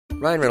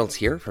Ryan Reynolds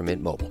here from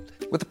Mint Mobile.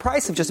 With the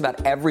price of just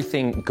about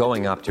everything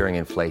going up during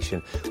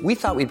inflation, we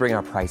thought we'd bring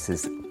our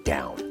prices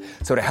down.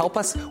 So to help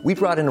us, we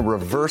brought in a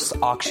reverse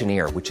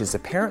auctioneer, which is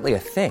apparently a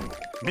thing.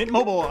 Mint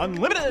Mobile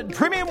Unlimited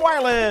Premium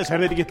Wireless. How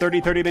to get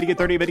 30, 30, bit to get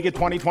 30, bit to get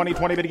 20, 20,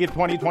 20, bit to get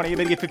 20, 20,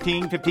 bit to get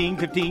 15, 15,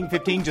 15,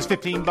 15, just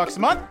 $15 a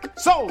month?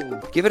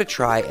 Sold! Give it a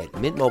try at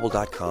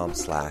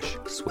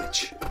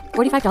mintmobile.com/switch.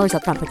 $45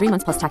 up front for 3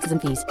 months plus taxes and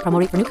fees. Promo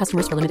rate for new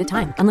customers for limited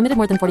time. Unlimited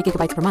more than 40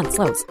 gigabytes per month.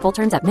 Slows full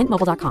terms at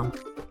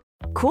mintmobile.com.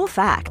 Cool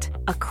fact,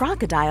 a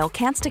crocodile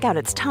can't stick out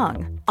its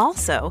tongue.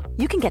 Also,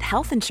 you can get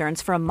health insurance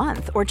for a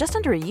month or just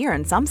under a year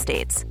in some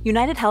states.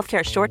 United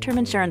Healthcare short-term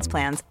insurance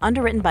plans,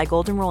 underwritten by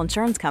Golden Rule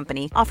Insurance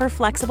Company, offer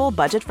flexible,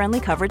 budget-friendly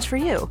coverage for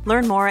you.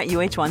 Learn more at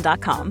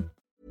uh1.com.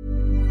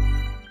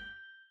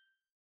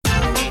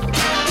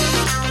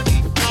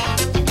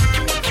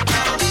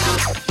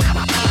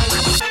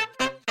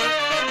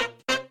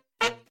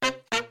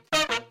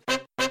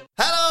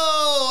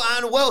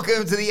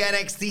 Welcome to the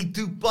NXT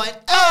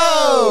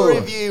 2.0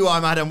 review.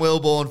 I'm Adam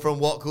Wilborn from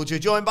What Culture,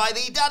 joined by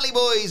the Dudley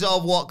Boys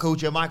of What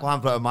Culture, Michael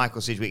Hamflett and Michael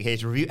Sidgwick, here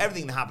to review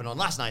everything that happened on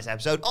last night's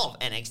episode of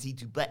NXT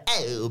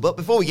 2.0. But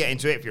before we get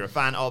into it, if you're a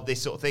fan of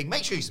this sort of thing,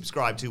 make sure you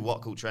subscribe to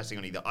What Culture Wrestling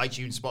on either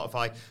iTunes,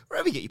 Spotify,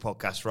 wherever you get your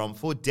podcasts from,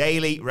 for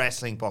daily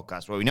wrestling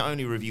podcasts, where we not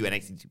only review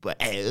NXT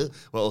 2.0,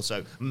 but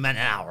also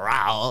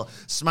Raw,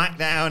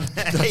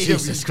 SmackDown,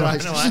 Jesus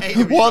Christ.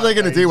 What are they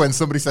going to do when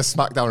somebody says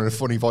SmackDown in a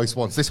funny voice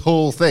once? This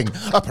whole thing,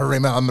 a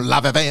premium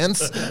live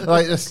events.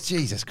 Like,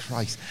 Jesus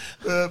Christ.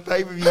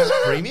 Pay-per-views,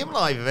 premium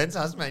live events,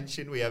 as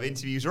mentioned. We have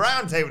interviews,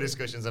 roundtable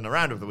discussions, and a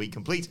round of the week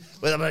complete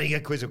with a very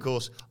good quiz, of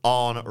course,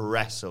 on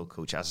Wrestle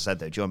Culture. As I said,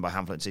 though, joined by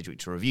Hamflett and Sidgwick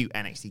to review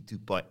NXT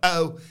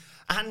 2.0.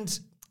 And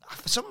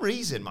for some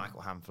reason,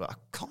 Michael Hamflett, I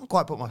can't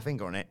quite put my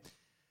finger on it,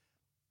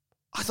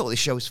 I thought this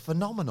show was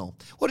phenomenal.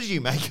 What did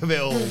you make of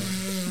it all?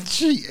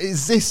 Gee,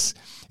 is this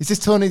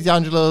Tony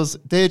D'Angelo's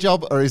day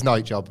job or his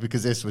night job?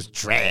 Because this was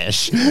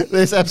trash.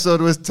 This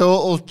episode was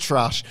total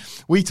trash.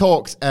 We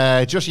talked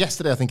just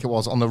yesterday, I think it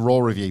was, on the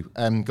Raw review.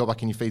 Go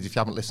back in your feeds if you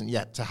haven't listened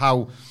yet, to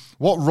how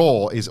what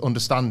Raw is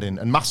understanding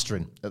and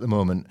mastering at the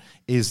moment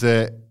is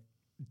that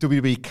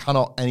WWE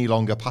cannot any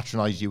longer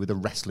patronize you with a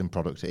wrestling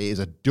product. It is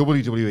a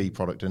WWE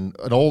product and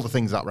all the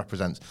things that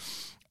represents.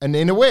 And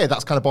in a way,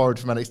 that's kind of borrowed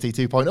from NXT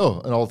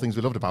 2.0 and all the things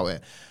we loved about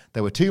it.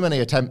 There were too many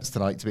attempts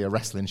tonight to be a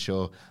wrestling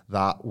show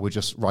that were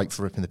just ripe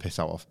for ripping the piss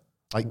out of.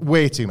 Like,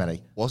 way too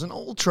many. Wasn't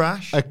all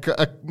trash.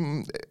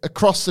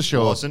 Across the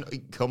show.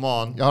 Come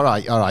on. All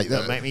right.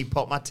 Don't make me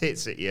pop my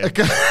tits at you.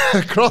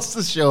 Across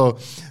the show,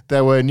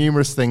 there were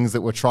numerous things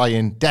that were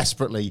trying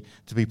desperately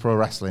to be pro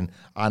wrestling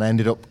and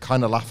ended up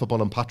kind of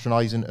laughable and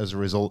patronising as a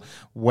result.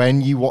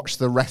 When you watch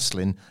the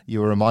wrestling,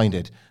 you are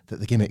reminded that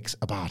the gimmicks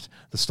are bad,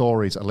 the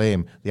stories are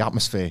lame, the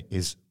atmosphere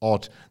is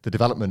odd, the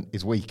development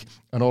is weak,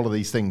 and all of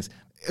these things.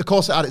 Of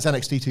course, it had its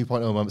NXT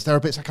 2.0 moments. There are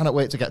bits I cannot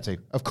wait to get to.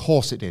 Of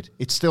course it did.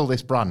 It's still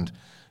this brand.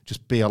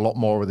 Just be a lot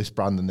more with this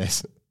brand than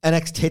this.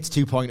 NXT Tits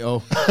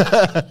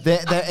 2.0.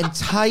 Their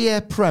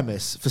entire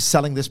premise for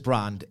selling this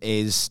brand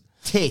is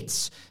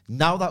tits.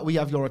 Now that we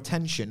have your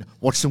attention,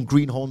 watch some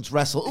greenhorns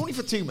wrestle. Only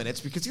for 2 minutes,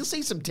 because you'll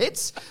see some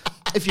tits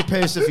if you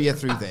persevere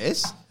through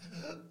this.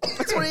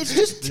 That's what it's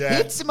just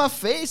tits in my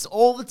face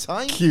all the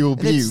time. Cool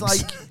and boobs. It's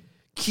like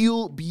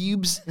cool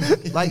boobs.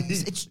 Like,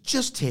 it's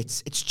just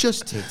tits. It's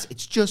just tits.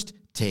 It's just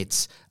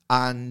tits.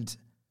 And,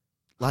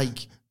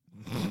 like...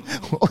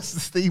 What was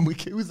the theme?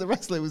 Who was the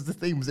wrestler? It was the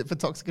theme. Was it for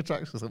Toxic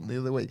Attraction or something the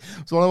other week?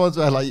 It was one of the ones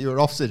where, like, you were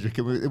off, Sidgwick.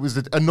 It was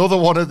another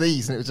one of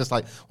these, and it was just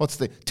like, what's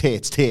the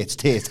tits,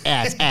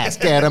 ass,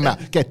 get them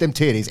out. Get them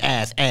titties,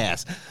 ass.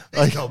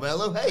 Like,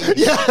 Carmelo Hayes.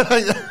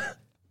 Yeah.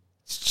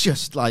 It's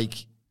just,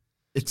 like,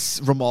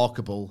 it's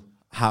remarkable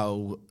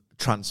how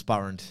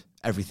transparent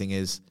everything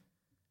is.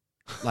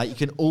 Like, you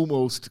can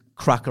almost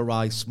crack a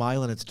wry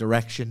smile in its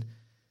direction.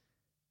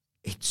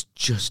 It's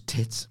just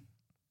tits.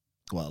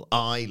 Well,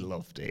 I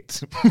loved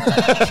it.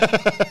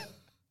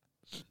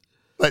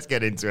 Let's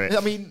get into it. I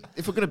mean,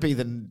 if we're going to be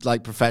the,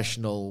 like,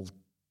 professional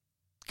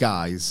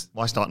guys...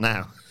 Why start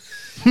now?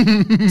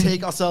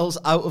 Take ourselves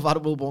out of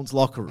Adam Wilborn's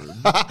locker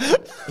room.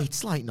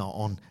 It's, like, not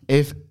on.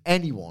 If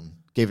anyone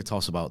gave a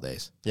toss about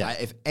this,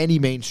 if any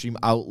mainstream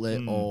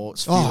outlet or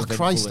sphere of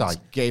influence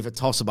gave a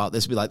toss about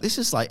this, be like, this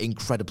is, like,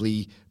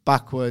 incredibly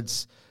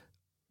backwards,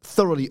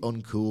 thoroughly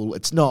uncool,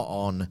 it's not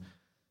on...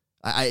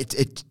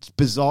 It's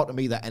bizarre to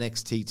me that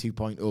NXT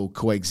 2.0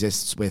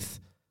 coexists with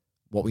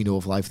what we know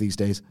of life these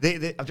days.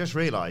 I've just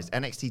realised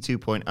NXT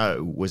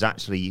 2.0 was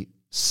actually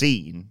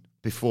seen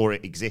before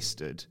it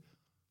existed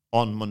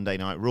on Monday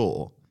Night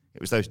Raw.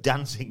 It was those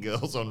dancing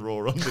girls on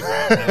Raw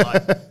Underground. They're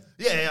like,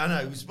 yeah, I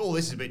know, all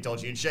this is a bit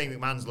dodgy and Shane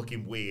McMahon's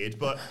looking weird,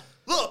 but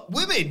look,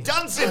 women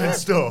dancing and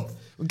stuff.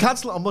 We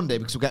cancel it on Monday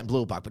because we're getting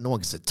blowback, but no one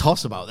gets a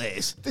toss about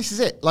this. This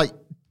is it. Like,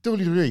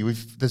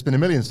 WWE, there's been a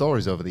million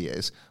stories over the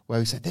years where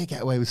we said they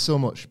get away with so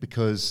much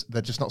because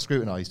they're just not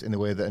scrutinised in the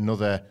way that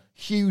another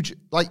huge,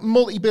 like,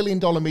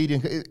 multi-billion-dollar media,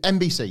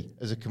 NBC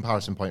as a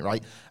comparison point,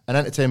 right? An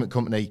entertainment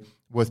company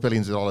worth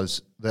billions of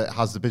dollars that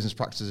has the business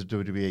practices of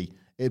WWE,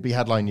 it'd be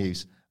headline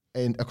news.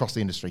 across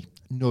the industry.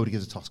 Nobody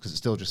gives a toss because it's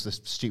still just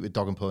this stupid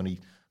dog and pony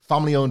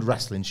family-owned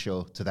wrestling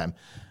show to them.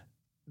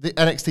 The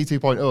NXT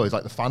 2.0 is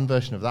like the fan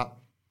version of that.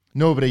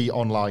 Nobody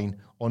online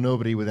or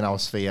nobody within our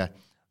sphere,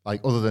 like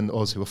other than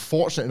us who are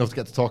fortunate enough to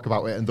get to talk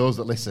about it and those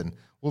that listen,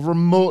 will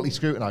remotely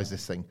scrutinise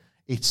this thing.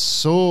 It's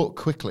so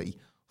quickly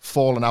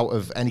fallen out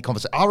of any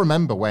conversation. I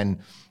remember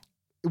when,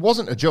 it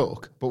wasn't a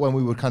joke, but when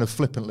we would kind of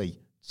flippantly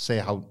say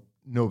how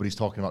nobody's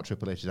talking about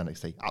Triple H's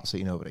NXT,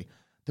 absolutely nobody.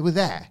 They were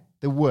there,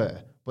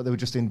 but they were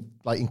just in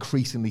like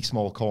increasingly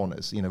small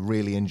corners,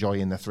 really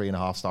enjoying their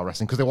 3.5-star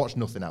wrestling because they watched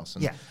nothing else,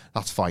 and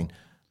that's fine.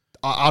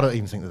 I don't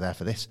even think they're there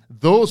for this.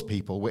 Those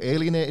people were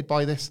alienated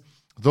by this.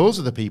 Those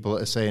are the people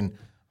that are saying,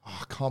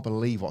 I can't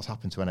believe what's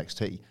happened to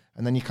NXT.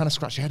 And then you kind of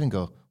scratch your head and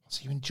go,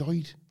 so you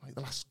enjoyed like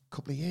the last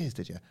couple of years,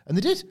 did you? And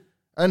they did.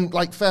 And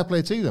like fair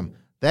play to them.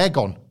 They're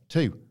gone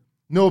too.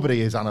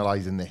 Nobody is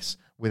analysing this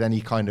with any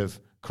kind of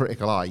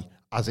critical eye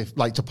as if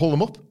like to pull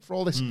them up for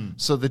all this.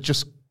 So they're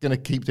just going to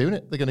keep doing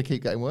it. They're going to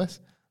keep getting worse.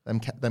 Them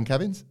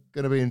Kevins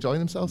going to be enjoying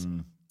themselves.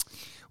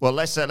 Well,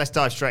 let's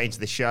dive straight into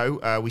the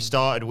show. We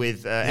started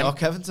with...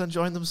 Kevin's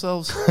enjoying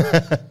themselves.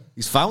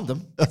 He's found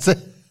them. That's it.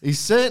 He's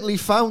certainly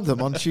found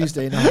them on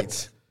Tuesday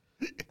night.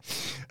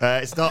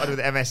 It started with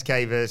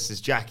MSK versus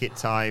Jacket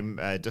Time,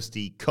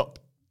 Dusty Cup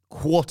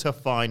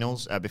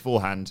quarterfinals.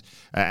 Beforehand,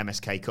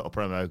 MSK cut a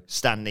promo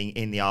standing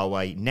in the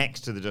R-Way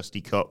next to the Dusty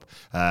Cup,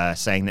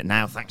 saying that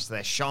now, thanks to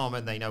their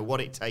shaman, they know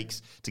what it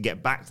takes to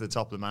get back to the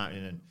top of the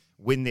mountain and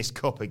win this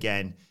cup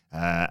again.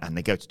 And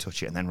they go to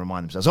touch it and then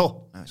remind themselves,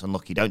 no, it's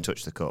unlucky, don't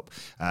touch the cup.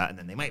 And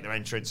then they make their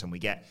entrance and we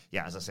get,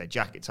 as I said,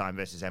 Jacket Time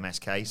versus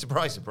MSK.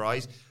 Surprise,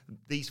 surprise.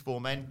 These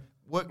four men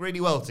work really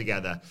well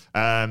together.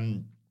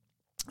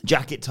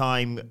 Jacket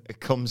Time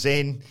comes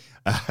in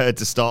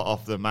to start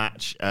off the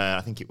match.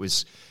 I think it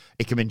was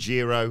Ikemen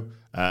Jiro.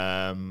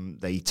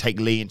 They take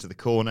Lee into the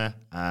corner.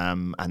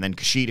 And then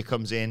Kushida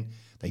comes in.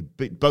 They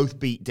both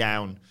beat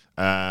down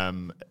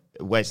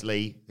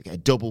Wesley. They get a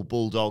double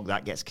bulldog.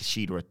 That gets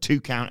Kushida a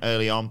 2 count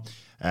early on.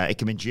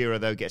 Ikemen Jiro,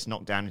 though, gets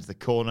knocked down into the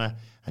corner.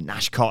 And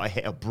Nash Carter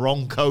hit a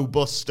Bronco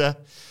Buster.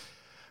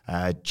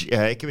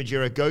 Ikemen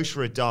Jiro goes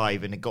for a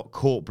dive and it got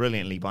caught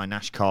brilliantly by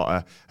Nash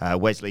Carter.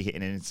 Wesley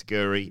hitting an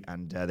enziguri,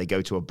 and they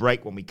go to a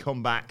break. When we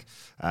come back,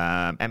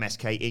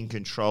 MSK in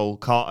control.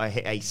 Carter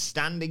hit a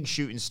standing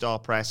shooting star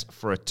press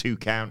for a 2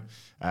 count.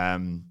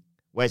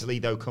 Wesley,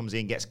 though, comes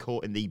in, gets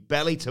caught in the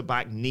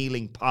belly-to-back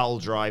kneeling pile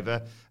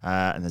driver,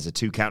 and there's a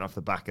 2 count off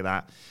the back of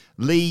that.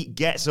 Lee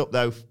gets up,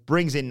 though,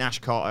 brings in Nash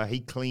Carter. He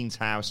cleans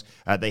house.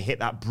 They hit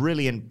that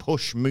brilliant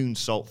push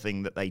moonsault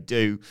thing that they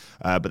do,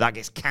 but that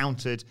gets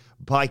countered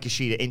by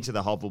Kushida into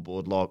the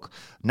hoverboard lock.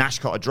 Nash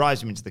Carter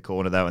drives him into the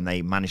corner, though, and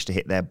they manage to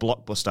hit their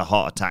blockbuster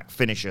heart attack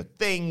finisher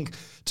thing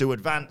to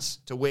advance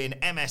to win.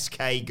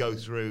 MSK go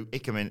through,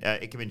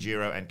 Ikemen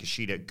Jiro and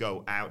Kushida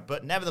go out,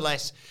 but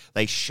nevertheless,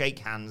 they shake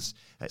hands.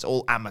 It's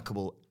all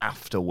amicable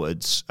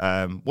afterwards.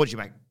 What did you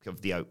make of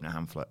the opener,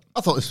 Hamflet?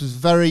 I thought this was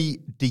very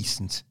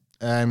decent.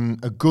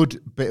 A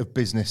good bit of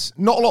business.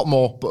 Not a lot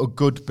more, but a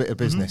good bit of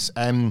business.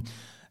 I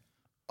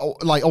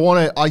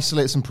want to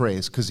isolate some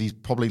praise because he's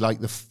probably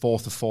like the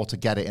 4th of 4 to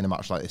get it in a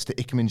match like this, to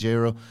Ikemen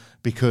Jiro,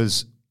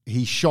 because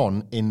he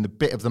shone in the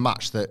bit of the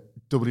match that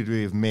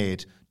WWE have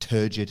made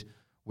turgid,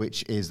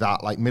 which is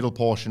that like middle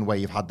portion where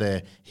you've had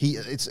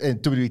it's a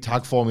WWE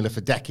tag formula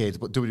for decades,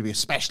 but WWE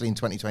especially in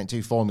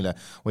 2022 formula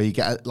where you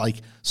get like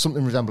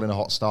something resembling a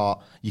hot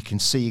start. You can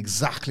see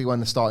exactly when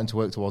they're starting to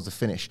work towards the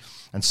finish,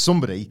 and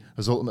somebody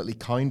has ultimately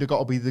kind of got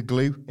to be the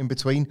glue in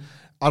between.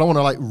 I don't want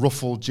to like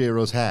ruffle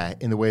Jiro's hair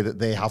in the way that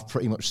they have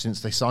pretty much since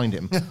they signed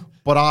him,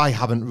 but I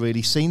haven't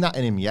really seen that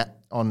in him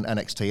yet on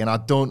NXT, and I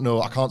don't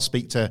know. I can't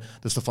speak to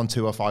the stuff on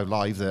 205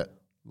 Live that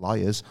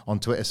liars on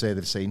Twitter say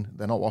they've seen.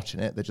 They're not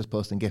watching it. They're just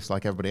posting gifs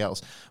like everybody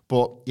else.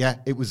 But yeah,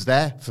 it was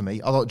there for me.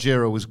 I thought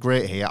Jiro was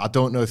great here. I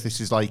don't know if this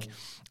is like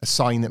a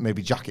sign that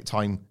maybe Jacket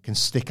Time can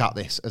stick at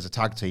this as a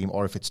tag team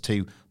or if it's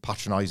too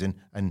patronising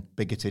and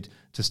bigoted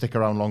to stick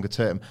around longer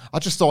term. I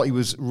just thought he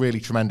was really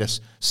tremendous,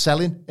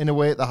 selling in a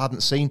way that I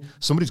hadn't seen.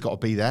 Somebody's got to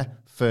be there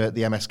for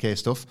the MSK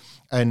stuff.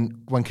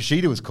 And when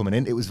Kushida was coming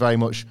in, it was very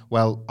much,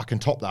 well, I can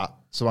top that,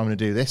 so I'm going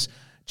to do this.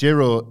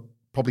 Jiro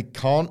probably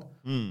can't,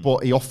 but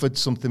he offered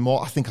something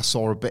more. I think I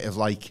saw a bit of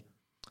like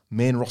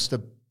main roster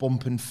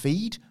bump and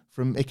feed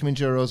from Ikemen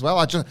Jiro as well.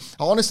 I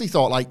honestly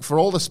thought, like, for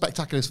all the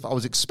spectacular stuff I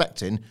was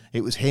expecting,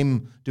 it was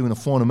him doing the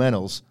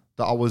fundamentals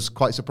that I was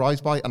quite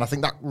surprised by, and I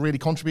think that really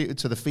contributed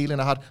to the feeling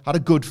I had. I had a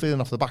good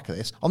feeling off the back of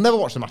this. I'll never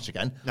watch the match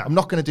again. No. I'm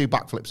not going to do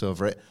backflips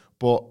over it,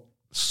 but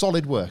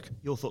solid work.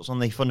 Your thoughts on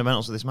the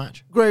fundamentals of this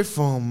match? Great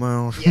fun,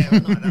 man. Yeah,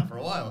 we've not had that for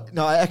a while.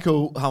 No, I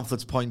echo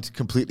Hamflet's point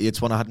completely.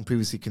 It's one I hadn't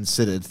previously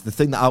considered. The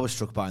thing that I was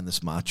struck by in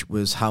this match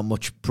was how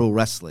much pro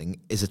wrestling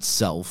is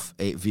itself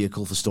a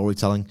vehicle for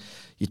storytelling.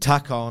 You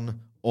tack on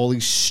all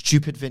these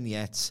stupid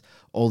vignettes,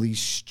 all these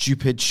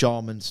stupid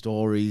shaman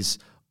stories,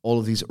 all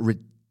of these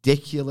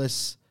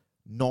ridiculous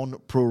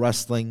non-pro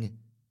wrestling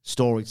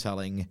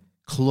storytelling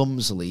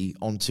clumsily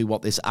onto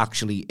what this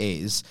actually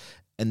is.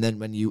 And then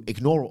when you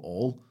ignore it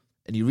all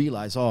and you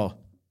realize, oh,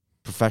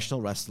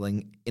 professional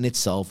wrestling in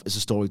itself is a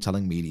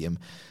storytelling medium.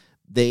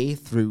 They,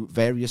 through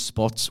various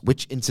spots,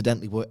 which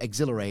incidentally were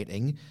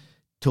exhilarating,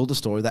 told the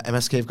story that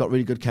MSK have got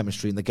really good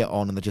chemistry and they get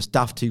on and they're just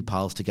daft two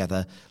pals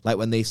together. Like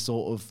when they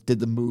sort of did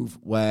the move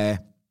where,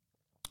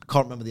 I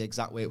can't remember the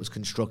exact way it was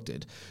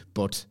constructed,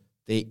 but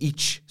they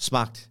each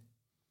smacked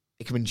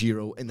Ikemen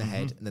Jiro in the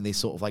head and then they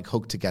sort of like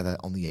hugged together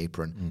on the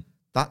apron.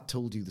 That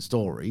told you the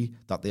story,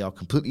 that they are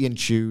completely in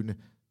tune.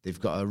 They've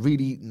got a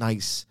really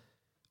nice,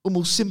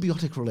 almost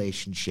symbiotic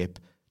relationship,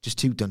 just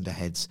two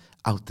dunderheads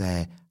out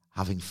there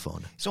having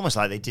fun. It's almost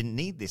like they didn't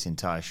need this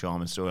entire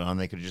Shaman storyline.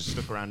 They could have just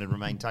stuck around and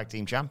remained tag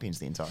team champions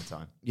the entire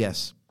time.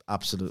 Yes,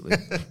 absolutely.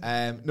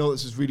 No,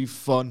 this is really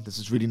fun. This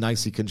is really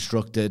nicely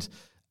constructed.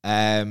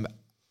 Any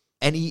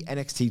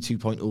NXT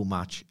 2.0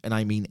 match, and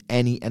I mean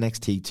any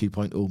NXT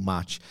 2.0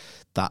 match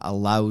that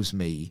allows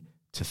me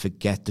to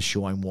forget the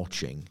show I'm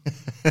watching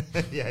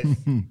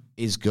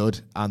is good,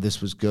 and this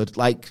was good.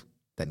 Like,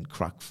 then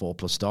crack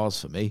 4+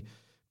 stars for me.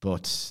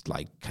 But,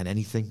 like, can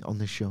anything on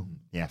this show?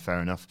 Yeah,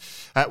 fair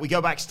enough. We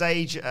go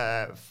backstage.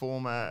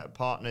 Former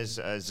partners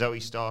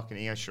Zoe Stark and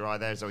Io Shirai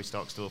there. Zoe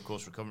Stark still, of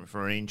course, recovering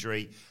from an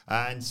injury.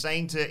 And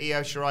saying to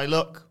Io Shirai,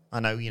 look, I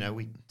know,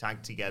 we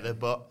tagged together,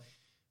 but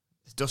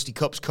this Dusty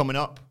Cup's coming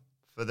up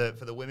for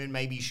the women.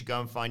 Maybe you should go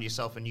and find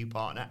yourself a new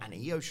partner. And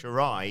Io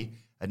Shirai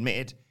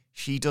admitted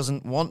she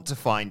doesn't want to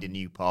find a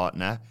new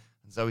partner.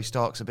 And Zoe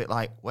Stark's a bit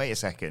like, wait a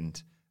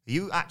second. Are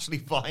you actually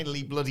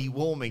finally bloody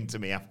warming to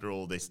me after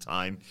all this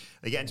time?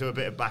 They get into a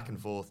bit of back and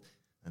forth,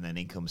 and then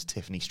in comes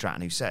Tiffany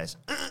Stratton, who says,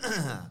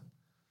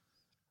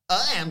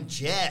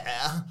 OMG,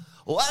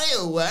 what are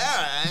you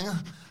wearing?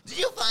 Did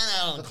you find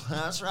that on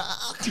Class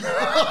Rock?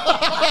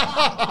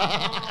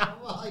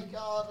 Oh, my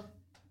God.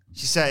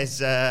 She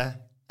says,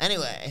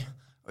 anyway,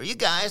 were you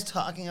guys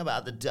talking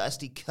about the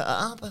Dusty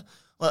Cup?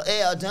 Well,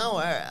 Io, don't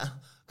worry.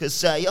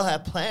 Because you'll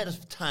have plenty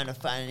of time to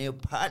find a new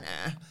partner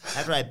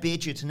after I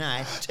beat you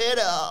tonight.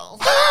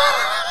 Toodles!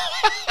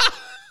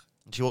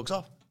 And she walks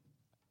off.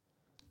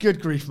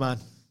 Good grief, man.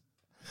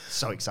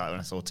 So excited when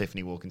I saw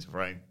Tiffany walk into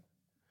frame.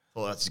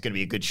 Thought that's going to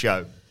be a good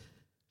show.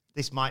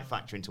 This might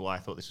factor into why I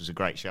thought this was a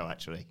great show,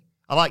 actually.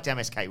 I liked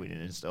MSK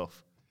winning and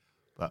stuff.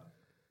 But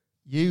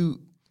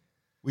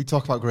we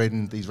talk about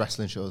grading these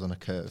wrestling shows on a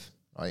curve,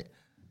 right?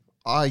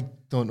 I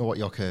don't know what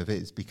your curve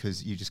is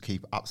because you just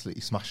keep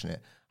absolutely smashing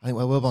it. I think,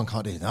 well, Wilborn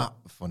can't do that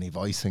funny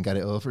voice and get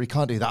it over. He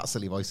can't do that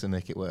silly voice and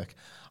make it work.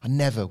 I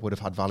never would have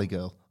had Valley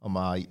Girl on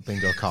my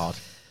bingo card.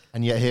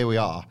 And yet here we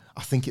are.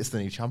 I think it's the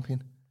new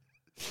champion.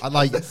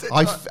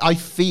 I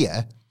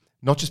fear,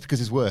 not just because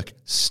his work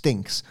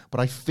stinks,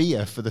 but I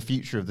fear for the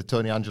future of the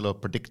Tony Angelo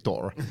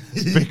Predictor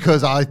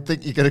because I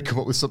think you're going to come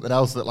up with something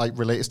else that like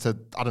relates to,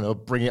 I don't know,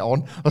 Bring It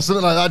On or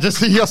something like that. Just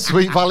so your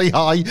Sweet Valley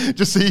High,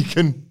 just so you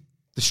can...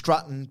 The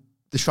Straton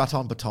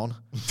Baton.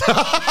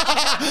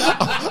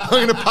 I'm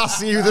going to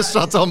pass you the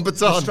Straton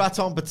Baton. The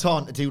Straton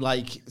Baton to do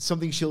like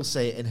something she'll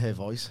say in her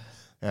voice.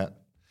 Yeah.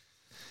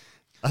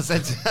 I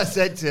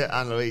said to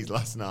Anne-Louise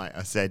last night,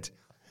 I said,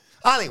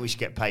 I think we should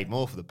get paid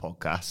more for the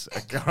podcast.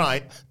 Okay,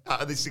 right?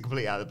 This is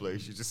completely out of the blue.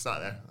 She just sat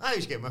there. I think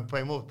we should get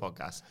paid more for the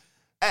podcast.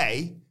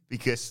 A,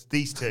 because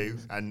these two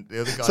and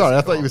the other guys... Sorry,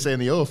 I thought you were saying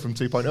the O from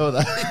 2.0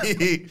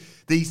 there.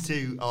 These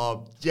two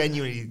are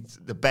genuinely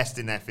the best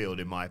in their field,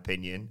 in my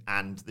opinion,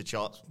 and the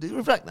charts do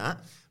reflect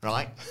that,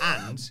 right?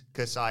 And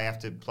because I have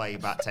to play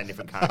about 10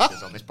 different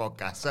characters on this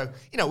podcast. So,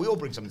 we all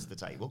bring something to the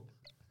table.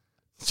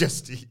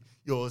 Just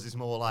yours is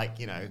more like,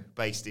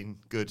 based in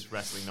good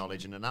wrestling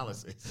knowledge and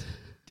analysis.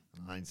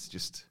 Mine's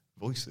just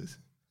voices.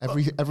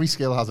 Every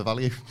skill has a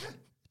value.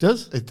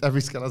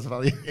 Every skill has a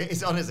value.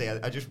 It's honestly,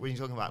 I just, when you're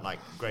talking about like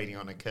grading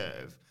on a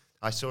curve,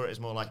 I saw it as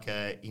more like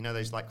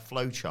those like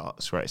flow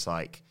charts where it's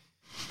like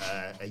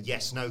a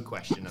yes/no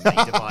question and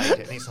they divide it,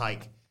 and it's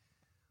like,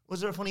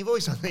 was there a funny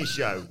voice on this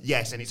show?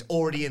 Yes, and it's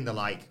already in the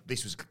like,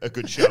 this was a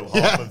good show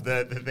half of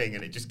the thing,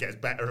 and it just gets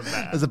better and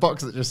better. There's a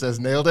box that just says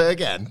nailed it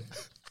again.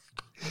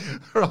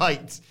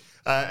 Right,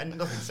 and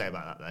nothing to say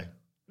about that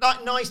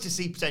though. Nice to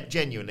see,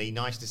 genuinely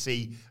nice to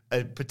see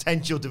a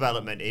potential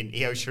development in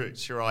Io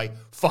Shirai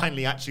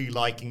finally actually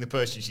liking the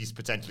person she's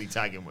potentially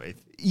tagging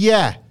with.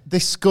 Yeah,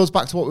 this goes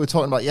back to what we were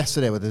talking about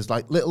yesterday, where there's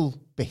like little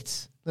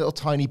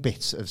tiny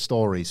bits of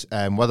stories,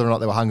 whether or not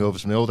they were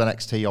hangovers from the old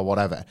NXT or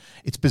whatever.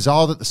 It's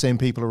bizarre that the same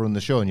people are running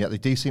the show, and yet they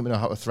do seem to know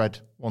how to thread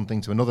one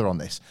thing to another on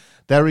this.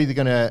 They're either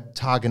going to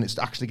tag and it's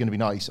actually going to be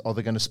nice, or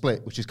they're going to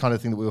split, which is kind of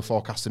the thing that we were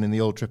forecasting in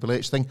the old Triple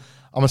H thing.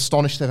 I'm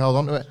astonished they've held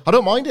on to it. I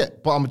don't mind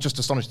it, but I'm just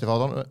astonished they've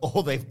held on to it.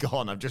 Oh, they've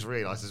gone. I've just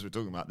realised as we're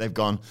talking about, they've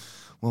gone,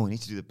 well, we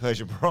need to do the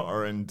Persia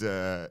Pirotta and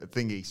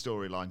thingy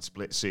storyline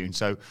split soon.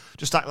 So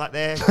just act like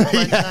they're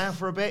friends now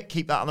for a bit.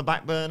 Keep that on the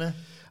back burner.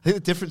 I think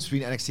the difference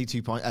between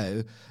NXT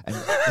 2.0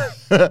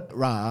 and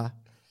Raw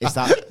is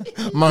that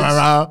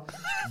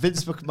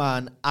Vince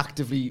McMahon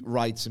actively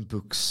writes and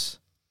books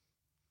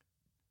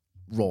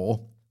Raw.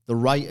 The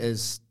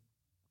writers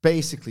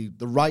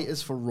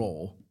for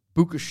Raw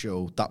book a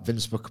show that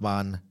Vince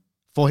McMahon,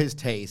 for his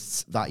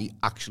tastes, that he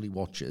actually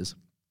watches.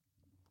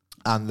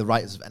 And the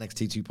writers of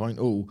NXT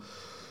 2.0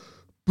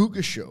 book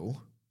a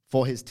show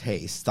for his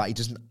taste that he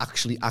doesn't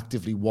actually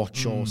actively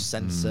watch or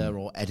censor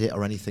or edit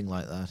or anything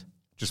like that.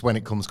 Just when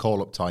it comes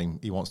call-up time,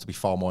 he wants to be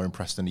far more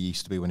impressed than he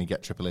used to be when he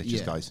get Triple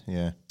H's guys.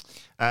 Yeah.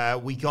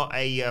 We got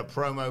a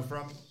promo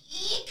from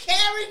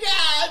Carry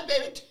On,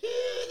 baby, to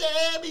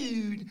the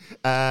moon.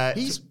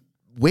 He's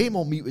way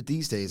more muted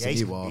these days than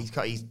you are.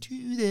 He's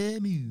to the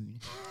moon.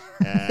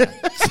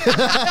 Just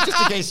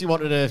in case you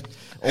wanted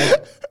an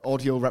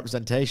audio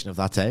representation of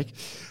that take.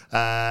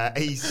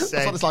 He said,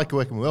 that's what it's like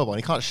working with Wilborn.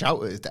 He can't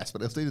shout at his desk,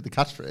 but he'll do the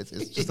catchphrase.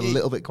 It's just a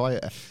little bit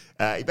quieter.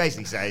 He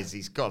basically says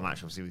he's got a match,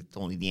 obviously, with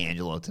Tony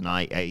D'Angelo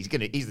tonight. He's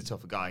the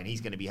tougher guy, and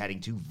he's going to be heading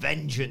to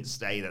Vengeance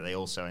Day that they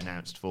also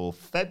announced for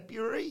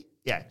February.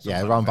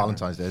 Yeah, around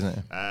Valentine's Day, isn't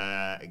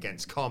it?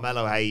 Against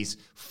Carmelo Hayes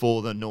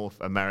for the North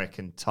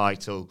American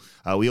title.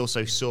 We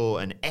also saw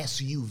an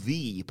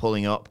SUV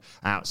pulling up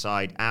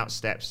outside. Out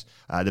steps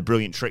the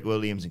brilliant Trick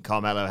Williams and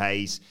Carmelo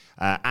Hayes.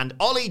 And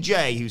Ollie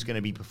J, who's going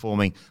to be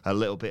performing a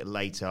little bit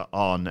later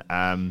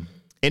on.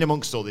 In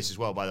amongst all this as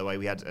well, by the way,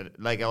 we had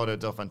Legado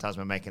del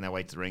Fantasma making their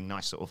way to the ring.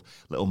 Nice sort of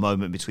little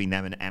moment between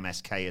them and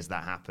MSK as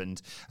that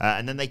happened.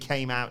 And then they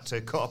came out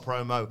to cut a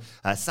promo.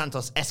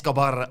 Santos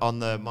Escobar on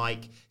the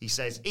mic. He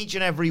says, each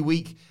and every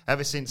week,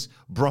 ever since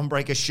Bron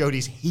Breakker showed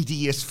his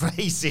hideous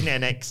face in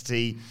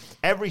NXT,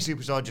 every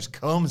superstar just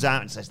comes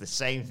out and says the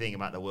same thing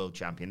about the world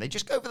champion. They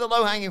just go for the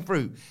low-hanging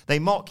fruit. They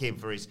mock him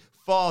for his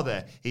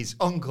father, his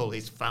uncle,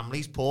 his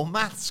family's poor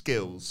math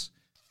skills.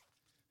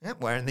 Yep,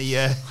 wearing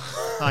the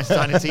nice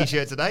tiny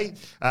T-shirt today.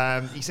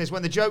 He says,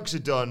 when the jokes are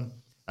done,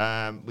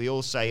 we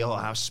all say, oh,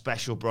 how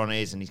special Bron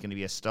is and he's going to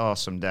be a star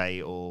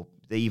someday. Or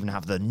they even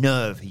have the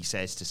nerve, he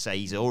says, to say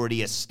he's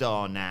already a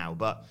star now.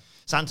 But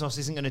Santos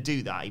isn't going to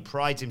do that. He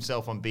prides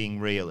himself on being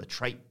real, a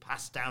trait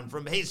passed down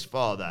from his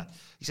father.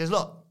 He says,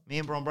 look, me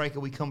and Bron Breakker,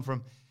 we come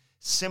from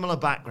similar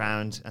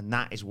background, and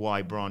that is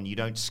why, Bron, you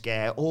don't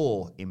scare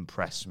or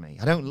impress me.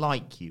 I don't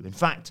like you. In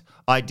fact,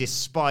 I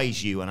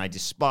despise you, and I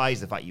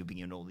despise the fact you've been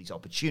given all these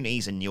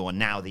opportunities, and you're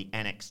now the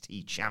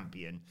NXT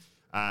champion.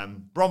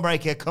 Bron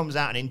Breakker comes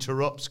out and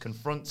interrupts,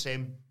 confronts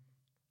him.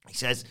 He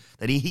says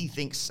that he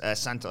thinks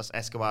Santos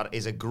Escobar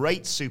is a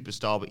great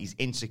superstar, but he's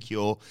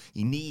insecure.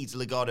 He needs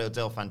Legado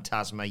del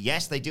Fantasma.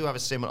 Yes, they do have a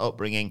similar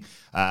upbringing,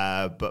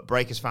 but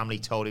Breakker's family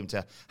told him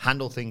to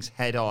handle things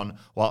head on,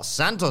 while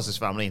Santos'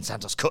 family, and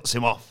Santos cuts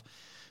him off.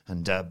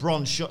 And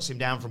Bron shuts him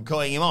down from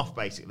cutting him off,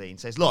 basically, and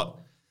says, look,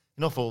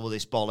 enough of all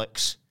this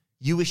bollocks.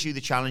 You issue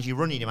the challenge. You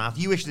run in your mouth.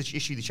 You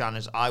issue the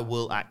challenge. I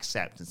will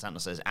accept. And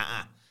Santos says,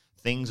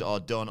 things are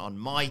done on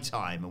my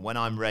time, and when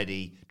I'm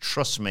ready,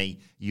 trust me,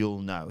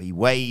 you'll know. He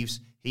waves,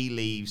 he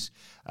leaves,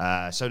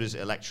 so does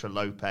Elektra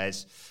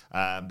Lopez,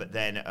 but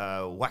then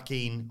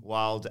Joaquin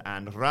Wilde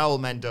and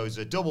Raul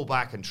Mendoza double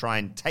back and try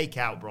and take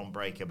out Bron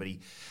Breakker, but he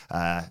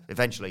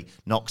eventually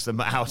knocks them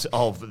out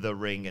of the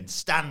ring and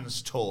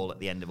stands tall at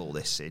the end of all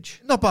this,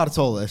 Sidge. Not bad at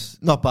all, this.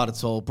 Not bad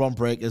at all. Bron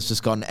Breakker's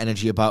just got an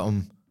energy about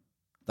him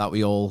that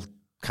we all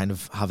kind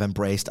of have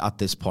embraced at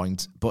this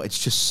point, but it's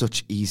just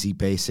such easy,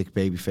 basic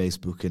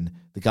babyface booking.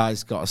 The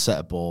guy's got a set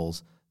of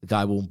balls. The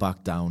guy won't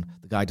back down.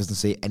 The guy doesn't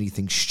say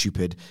anything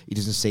stupid. He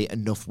doesn't say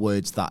enough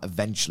words that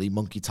eventually,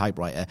 monkey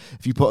typewriter,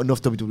 if you put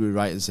enough WWE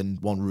writers in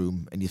one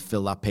room and you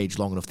fill that page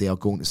long enough, they are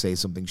going to say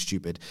something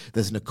stupid.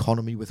 There's an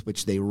economy with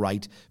which they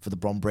write for the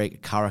Bron Breakker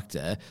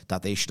character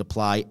that they should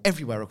apply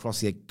everywhere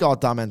across the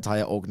goddamn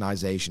entire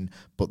organization,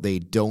 but they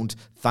don't.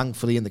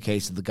 Thankfully, in the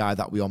case of the guy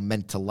that we are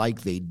meant to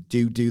like, they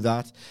do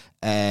that.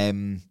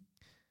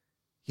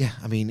 Yeah,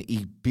 I mean,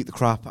 he beat the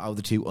crap out of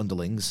the two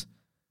underlings.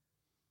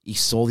 He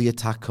saw the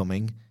attack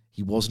coming.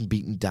 He wasn't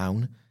beaten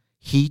down.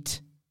 Heat,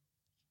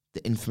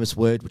 the infamous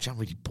word, which I'm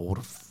really bored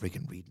of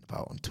friggin' reading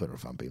about on Twitter,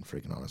 if I'm being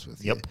friggin' honest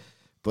with you. Yep.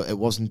 But it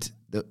wasn't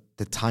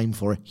the time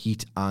for a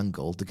heat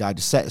angle. The guy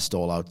just set a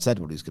stall out, said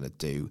what he was going to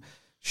do,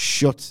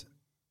 shut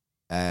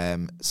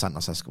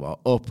Santos Escobar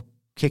up,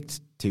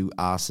 kicked two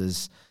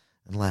asses,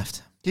 and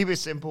left. Keep it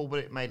simple, but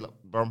it made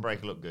Bron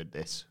Breakker look good,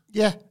 this.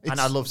 Yeah. And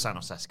I love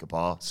Santos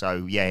Escobar,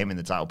 so yeah, him in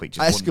the title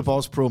picture.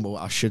 Escobar's promo,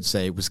 I should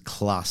say, was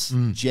class.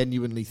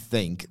 Genuinely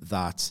think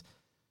that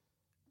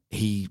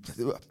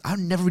I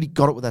never really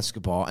got it with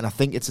Escobar, and I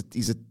think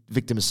he's a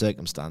victim of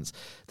circumstance.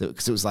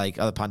 Because it was like,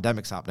 the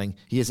pandemic's happening,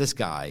 here's this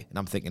guy, and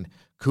I'm thinking,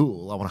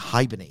 cool, I want to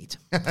hibernate.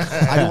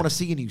 I don't want to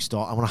see a new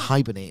star, I want to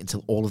hibernate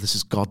until all of this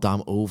is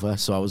goddamn over.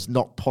 So I was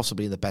not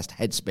possibly in the best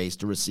headspace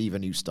to receive a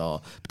new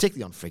star,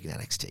 particularly on freaking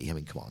NXT. I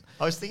mean, come on.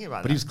 I was thinking about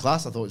that. But he was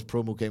class. I thought his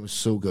promo game was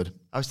so good.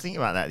 I was thinking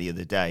about that the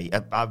other day.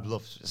 I've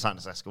loved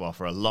Santos Escobar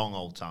for a long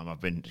old time.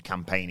 I've been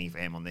campaigning for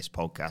him on this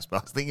podcast, but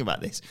I was thinking about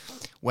this.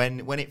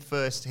 When it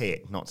first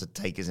hit, not to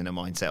take us in a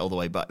mindset all the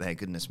way back there,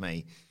 goodness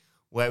me,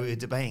 where we were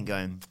debating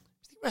going,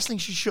 I think wrestling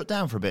should shut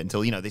down for a bit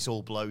until, this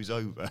all blows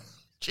over.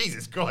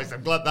 Jesus Christ,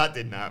 I'm glad that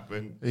didn't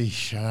happen.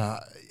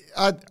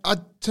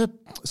 To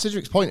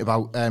Cedric's point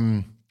about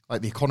the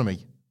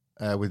economy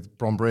with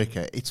Bron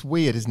Breakker, it's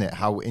weird, isn't it,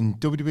 how in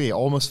WWE it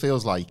almost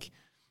feels like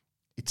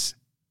it's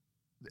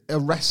a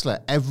wrestler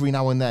every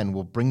now and then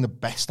will bring the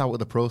best out of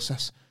the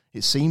process.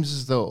 It seems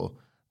as though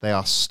they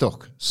are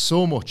stuck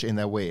so much in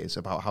their ways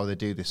about how they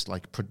do this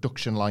like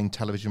production line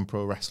television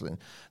pro wrestling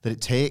that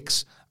it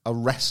takes a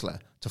wrestler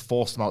to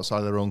force them outside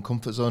of their own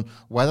comfort zone,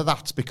 whether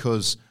that's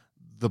because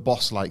the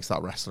boss likes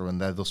that wrestler and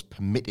they're thus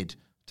permitted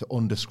to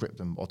underscript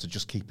them or to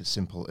just keep it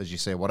simple, as you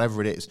say,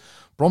 whatever it is.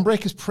 Bron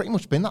Breakker's pretty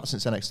much been that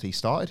since NXT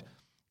started.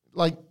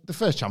 Like, the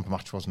first Ciampa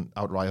match wasn't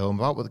outright home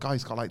about, but the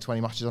guy's got like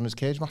 20 matches on his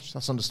cage match.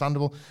 That's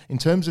understandable. In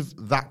terms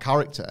of that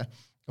character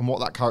and what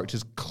that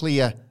character's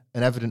clear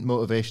and evident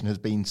motivation has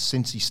been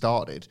since he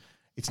started,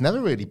 it's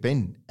never really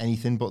been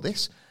anything but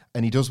this.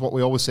 And he does what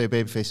we always say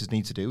babyfaces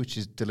need to do, which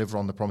is deliver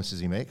on the promises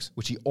he makes,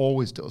 which he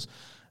always does.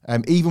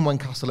 Even when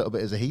cast a little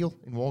bit as a heel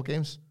in War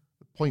Games.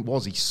 The point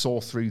was he saw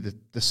through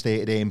the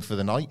stated aim for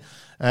the night.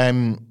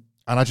 And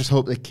I just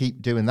hope they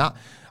keep doing that.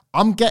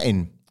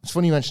 It's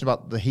funny you mentioned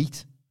about the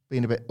heat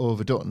being a bit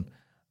overdone.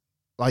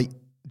 Like,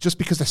 just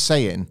because they're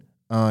saying,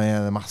 oh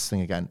yeah, the maths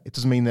thing again, it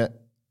doesn't mean that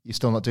you're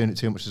still not doing it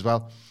too much as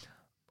well.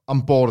 I'm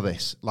bored of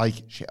this. Like,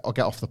 shit, I'll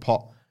get off the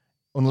pot.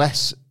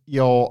 Unless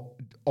you're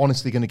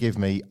honestly going to give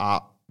me at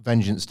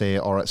Vengeance Day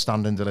or at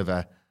Stand and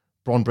Deliver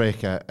Bron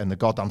Breakker and the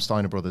goddamn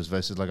Steiner brothers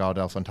versus Legado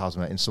del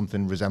Fantasma in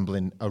something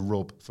resembling a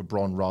rub for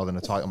Bron rather than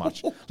a title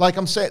match. Like,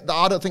 I'm saying,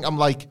 I don't think I'm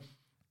like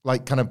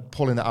kind of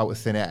pulling it out of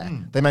thin air.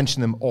 They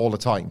mention them all the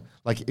time.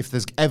 Like, if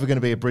there's ever going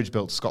to be a bridge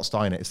built to Scott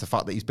Steiner, it's the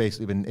fact that his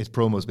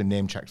promo's been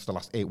name checked for the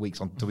last 8 weeks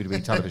on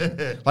WWE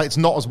television. Like, it's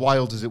not as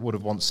wild as it would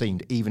have once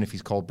seemed, even if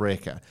he's called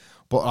Breakker.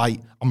 But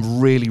I'm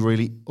really,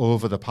 really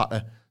over the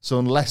patter. So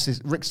unless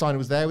Rick Steiner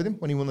was there with him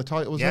when he won the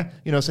title, was there?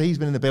 You know, so he's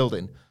been in the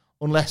building.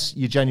 Unless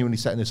you're genuinely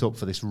setting this up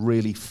for this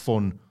really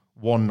fun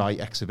one-night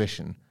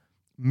exhibition,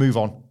 move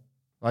on.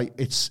 Like,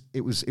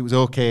 it was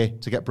okay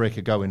to get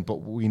Breakker going, but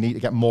we need to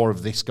get more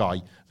of this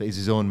guy that is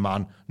his own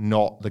man,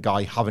 not the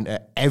guy having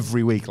to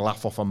every week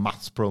laugh off a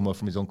maths promo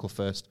from his uncle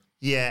first.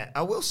 Yeah,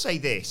 I will say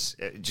this,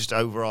 just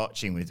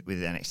overarching with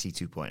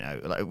NXT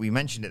 2.0. Like we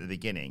mentioned at the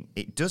beginning,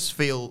 it does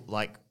feel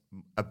like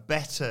a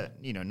better,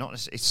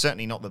 it's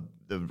certainly not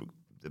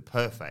the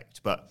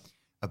perfect, but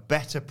a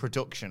better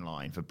production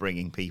line for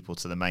bringing people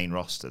to the main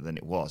roster than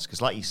it was.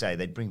 Because like you say,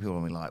 they'd bring people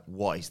and be like,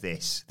 what is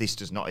this? This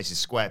is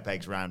square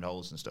pegs, round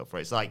holes and stuff.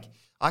 Where it's like,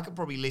 I could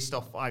probably list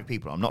off 5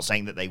 people. I'm not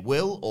saying that they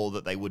will or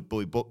that they would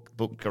be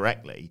booked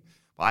correctly,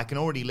 but I can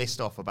already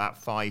list off about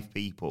 5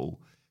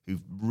 people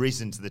who've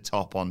risen to the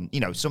top on,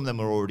 some of them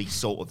are already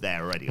sort of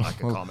there already,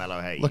 like a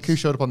Carmelo Hayes. Look who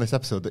showed up on this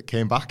episode that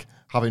came back,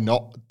 having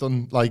not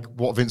done like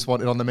what Vince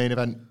wanted on the main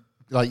event.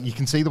 Like, you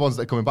can see the ones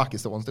that are coming back,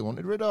 it's the ones they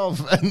wanted rid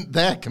of, and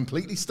they're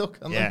completely stuck.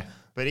 Yeah,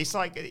 but it's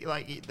like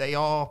they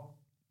are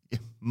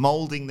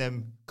moulding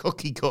them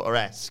cookie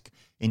cutter-esque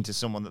into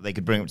someone that they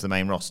could bring up to the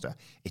main roster.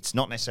 It's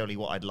not necessarily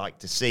what I'd like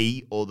to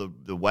see or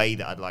the way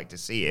that I'd like to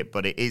see it,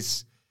 but it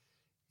is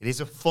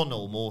a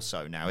funnel more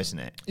so now, isn't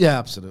it? Yeah,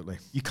 absolutely.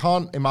 You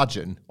can't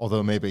imagine,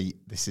 although maybe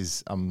this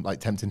is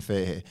tempting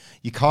fate here,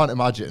 you can't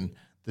imagine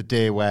the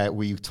day where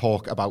we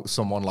talk about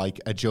someone like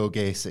a Joe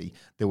Gacy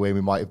the way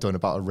we might have done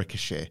about a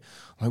Ricochet.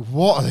 Like,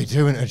 what are they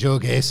doing to Joe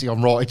Gacy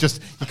on Raw?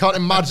 You can't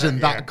imagine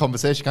that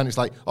conversation. It's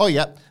like, oh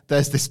yeah,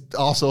 there's this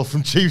arsehole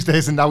from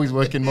Tuesdays and now he's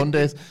working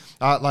Mondays.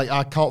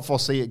 I can't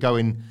foresee it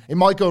going. It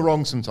might go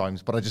wrong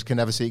sometimes, but I just can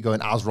never see it going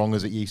as wrong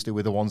as it used to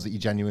with the ones that you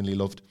genuinely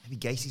loved. Maybe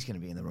Gacy's going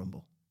to be in the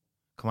Rumble.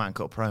 Come out and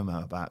cut a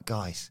promo about,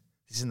 guys,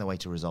 this isn't the way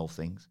to resolve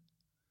things.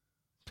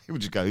 People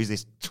just go, who's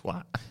this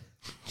twat?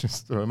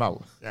 Just throw him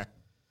out. Yeah.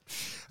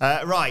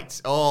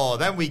 Right. Oh,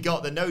 then we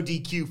got the no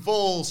DQ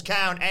falls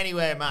count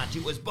anywhere match.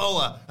 It was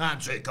Boa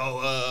and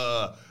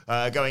Sikoa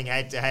going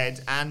head to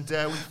head, and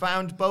we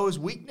found Boa's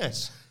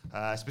weakness,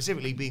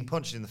 specifically being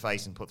punched in the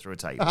face and put through a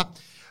table.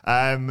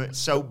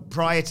 So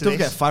prior to Don't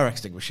get a fire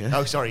extinguisher.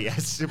 Oh, sorry.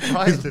 Yes.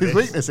 Prior to his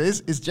weakness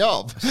is his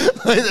job.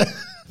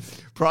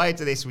 Prior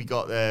to this, we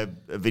got a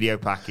video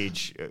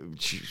package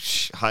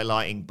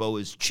highlighting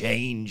Boa's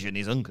change and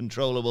his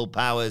uncontrollable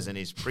powers and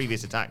his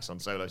previous attacks on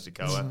Solo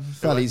Sikoa.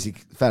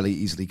 Fairly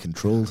easily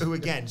controlled. Who,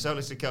 again, Solo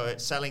Sikoa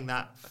selling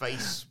that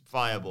face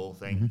fireball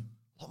thing.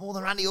 A lot more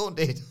than Randy Orton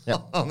did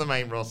on the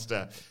main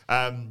roster.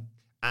 And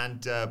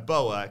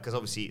Boa, because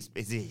obviously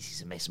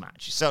it's a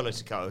mismatch. Solo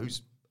Sikoa,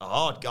 who's a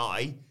hard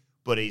guy,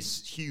 but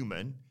is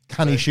human.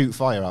 Can he shoot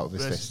fire out of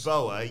his fist?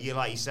 Boa,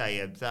 like you say,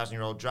 a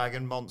 1,000-year-old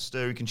dragon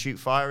monster who can shoot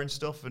fire and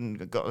stuff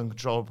and got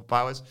uncontrollable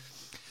powers.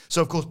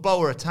 So, of course,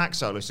 Boa attacks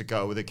Solo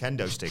Sikoa with a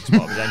kendo stick as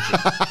part of his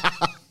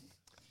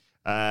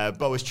entrance.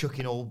 Boa's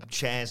chucking all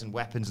chairs and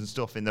weapons and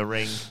stuff in the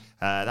ring.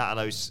 That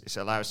allows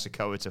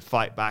Sikoa to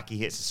fight back. He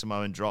hits a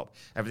Samoan drop.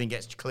 Everything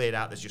gets cleared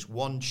out. There's just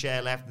one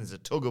chair left, and there's a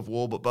tug of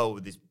war, but Boa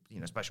with his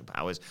special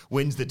powers,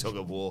 wins the tug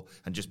of war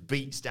and just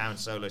beats down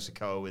Solo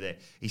Sikoa with it.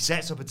 He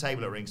sets up a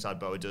table at ringside,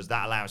 Boa does.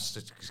 That allows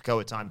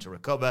Sikoa time to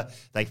recover.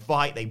 They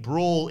fight, they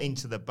brawl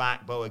into the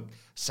back. Boa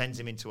sends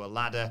him into a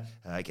ladder,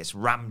 gets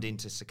rammed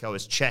into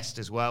Sikoa's chest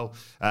as well.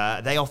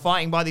 They are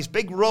fighting by this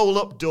big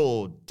roll-up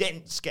door,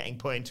 dents getting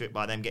put into it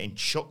by them getting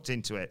chucked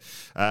into it.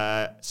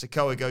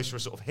 Sikoa goes for a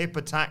sort of hip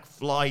attack,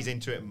 flies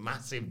into it,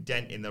 massive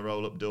dent in the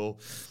roll-up door.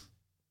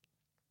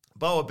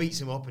 Boa beats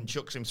him up and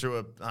chucks him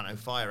through a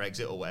fire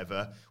exit or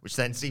whatever, which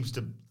then seems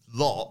to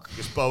lock,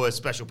 because Boa's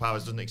special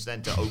powers doesn't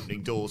extend to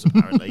opening doors,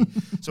 apparently.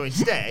 So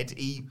instead,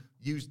 he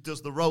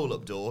does the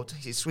roll-up door,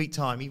 takes his sweet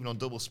time, even on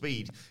double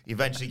speed,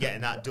 eventually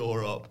getting that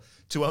door up,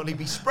 to only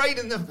be sprayed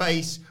in the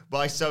face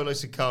by Solo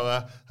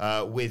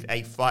Sikoa with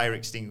a fire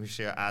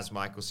extinguisher, as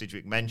Michael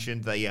Sidgwick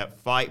mentioned. They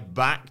fight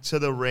back to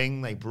the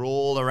ring. They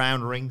brawl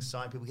around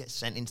ringside. People get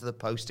sent into the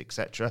post,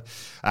 etc.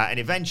 And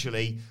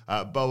eventually,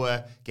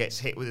 Boa gets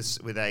hit with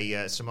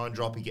a Samoan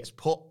drop. He gets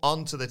put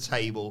onto the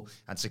table,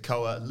 and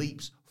Sikoa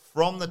leaps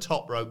from the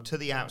top rope to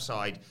the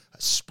outside,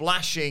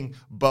 splashing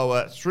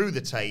Boa through the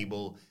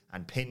table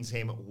and pins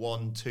him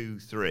 1, 2,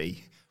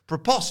 3.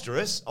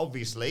 Preposterous,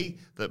 obviously,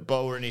 that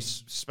Boa and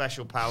his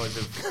special powers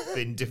have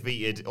been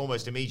defeated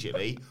almost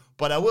immediately.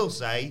 But I will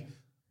say,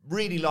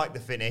 really like the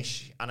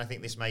finish, and I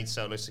think this made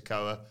Solo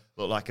Sikoa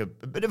look like a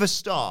bit of a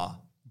star.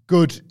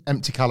 Good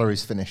empty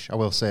calories finish, I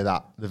will say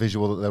that. The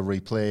visual that they'll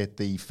replay,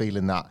 the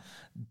feeling that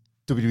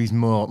WWE's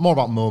more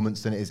about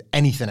moments than it is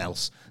anything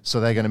else.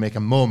 So they're going to make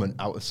a moment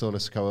out of Solo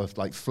Sikoa,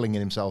 like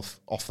flinging himself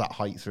off that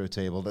height through a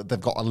table.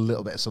 They've got a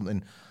little bit of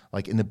something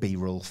like in the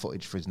B-roll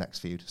footage for his next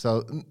feud.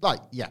 So,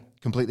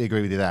 completely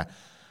agree with you there.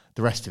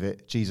 The rest of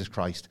it, Jesus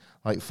Christ.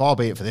 Far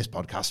be it for this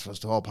podcast for us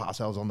to all pat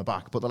ourselves on the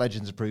back, but the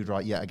legends are proved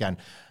right yet again.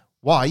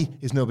 Why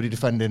is nobody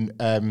defending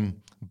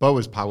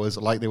Boa's powers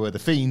like they were the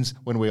Fiend's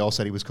when we all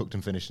said he was cooked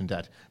and finished and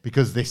dead?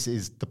 Because this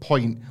is the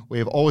point we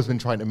have always been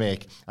trying to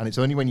make, and it's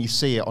only when you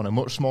see it on a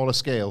much smaller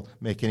scale,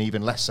 making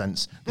even less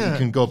sense, that you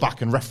can go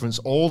back and reference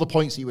all the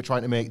points that you were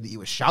trying to make, that you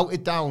were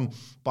shouted down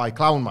by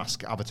clown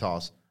mask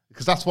avatars.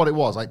 Because that's what it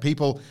was.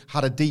 People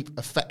had a deep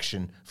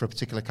affection for a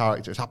particular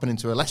character. It's happening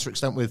to a lesser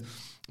extent with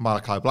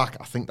Malachi Black.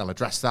 I think they'll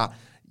address that.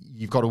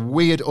 You've got a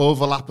weird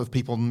overlap of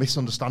people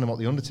misunderstanding what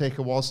The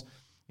Undertaker was.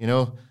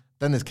 Then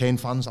there's Kane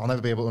fans. I'll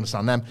never be able to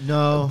understand them.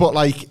 No. But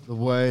the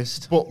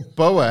worst. But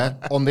Boa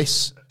on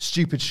this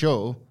stupid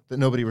show that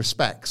nobody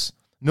respects,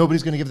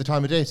 nobody's going to give the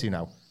time of day to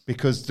now.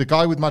 Because the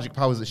guy with magic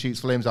powers that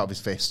shoots flames out of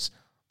his fists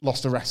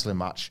lost a wrestling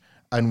match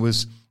and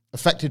was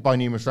affected by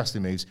numerous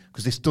wrestling moves,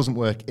 because this doesn't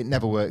work, it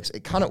never works,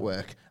 it cannot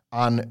work,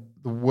 and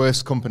the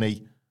worst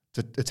company to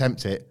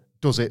attempt it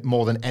does it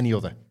more than any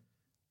other.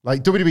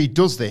 WWE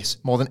does this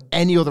more than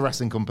any other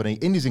wrestling company,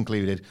 indies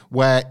included,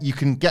 where you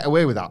can get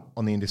away with that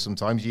on the indies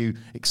sometimes. You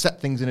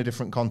accept things in a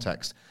different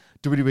context.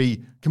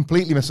 WWE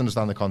completely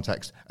misunderstand the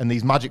context, and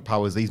these magic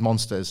powers, these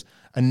monsters,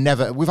 and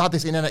never... We've had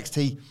this in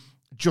NXT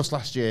just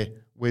last year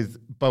with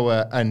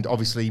Boa and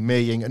obviously Mei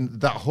Ying and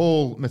that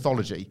whole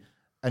mythology,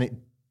 and it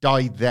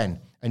died then.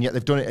 And yet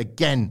they've done it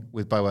again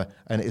with Boa,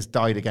 and it has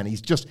died again.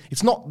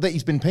 It's not that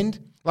he's been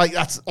pinned.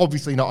 That's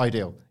obviously not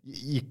ideal.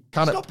 You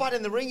cannot. It's not bad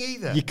in the ring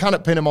either. You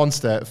cannot pin a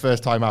monster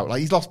first time out.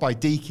 He's lost by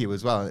DQ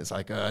as well, and it's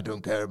I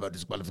don't care about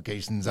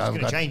disqualifications. I'm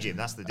going to change him.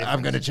 That's the difference.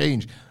 I'm going to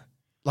change.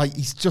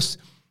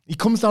 He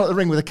comes down at the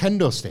ring with a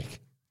kendo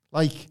stick.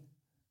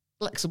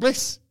 Alexa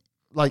Bliss.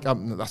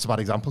 That's a bad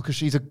example because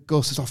she's a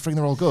ghost. It's offering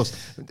they're all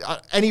ghosts.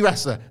 Any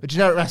wrestler, a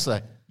generic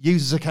wrestler,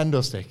 uses a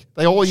kendo stick.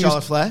 They all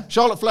use Flair.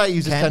 Charlotte Flair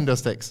uses kendo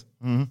sticks.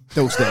 Mm-hmm.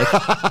 Don't stick.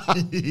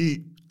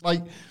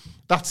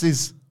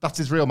 That's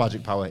his real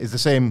magic power. Is the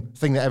same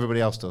thing that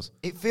everybody else does.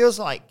 It feels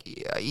like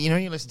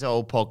you listen to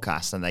old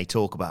podcasts and they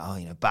talk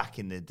about back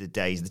in the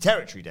days, the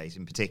territory days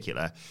in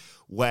particular,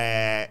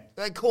 where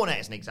Cornette,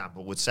 as an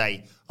example, would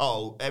say,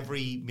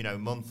 every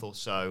month or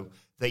so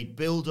they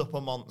build up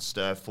a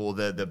monster for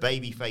the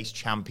babyface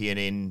champion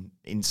in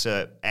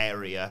insert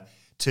area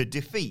to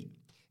defeat.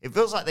 It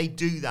feels like they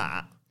do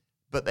that,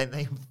 but then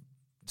they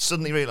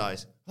suddenly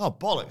realise,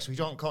 bollocks, we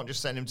can't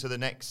just send him to the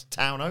next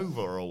town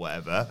over or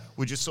whatever.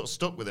 We're just sort of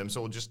stuck with him,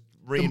 so we'll just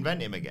reinvent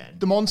him again.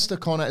 The monster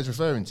Cornette is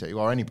referring to,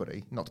 or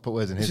anybody, not to put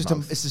words in his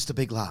mouth. It's just a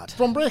big lad.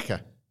 Bron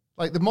Breakker.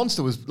 The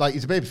monster was,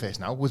 he's a babyface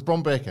now, was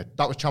Bron Breakker.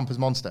 That was Ciampa's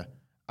monster.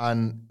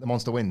 And the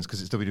monster wins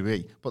because it's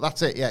WWE. But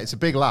that's it, it's a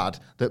big lad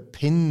that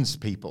pins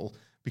people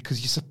because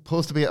you're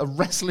supposed to be at a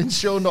wrestling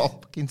show, not a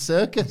fucking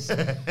circus.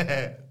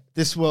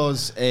 This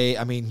was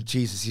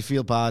Jesus, you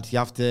feel bad. You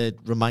have to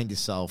remind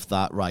yourself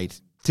that,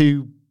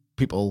 two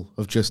people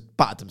have just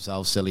battered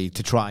themselves silly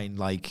to try and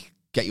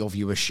get your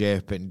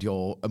viewership and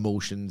your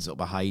emotions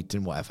up a height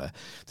and whatever.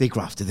 They've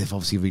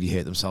obviously really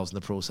hurt themselves in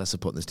the process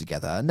of putting this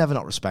together. I never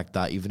not respect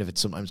that, even if it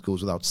sometimes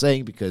goes without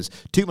saying, because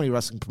too many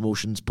wrestling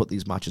promotions put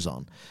these matches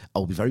on.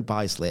 I'll be very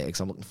biased later because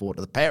I'm looking forward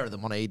to the pair of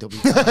them on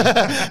AEW.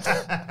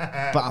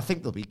 But I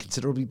think they'll be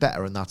considerably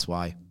better, and that's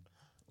why.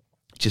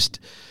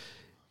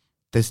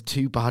 There's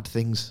two bad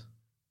things.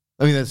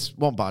 There's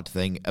one bad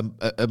thing.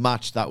 A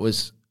match that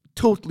was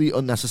totally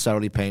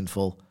unnecessarily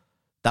painful,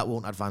 that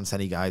won't advance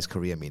any guy's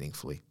career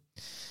meaningfully.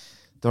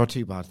 There are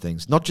two bad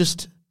things. Not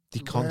just the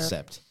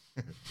concept.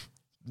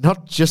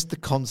 Not just the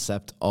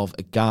concept of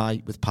a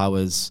guy with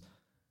powers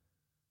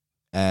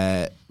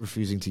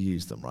refusing to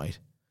use them, right?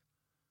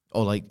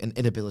 Or an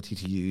inability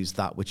to use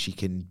that which he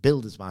can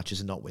build his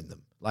matches and not win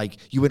them.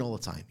 You win all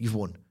the time. You've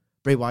won.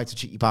 Bray Wyatt's a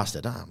cheeky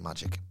bastard.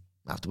 Magic.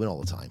 I have to win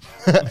all the time.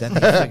 Then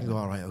they can go,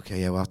 all right,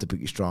 okay, we'll have to book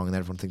you strong, and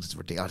everyone thinks it's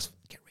ridiculous.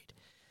 Get rid.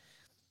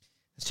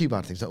 There's two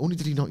bad things. Not only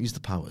did he not use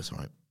the powers,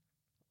 right?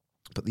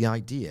 But the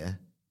idea,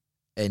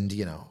 and,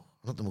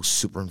 not the most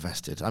super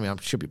invested. I mean, I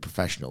should be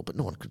professional, but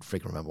no one could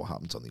freaking remember what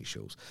happens on these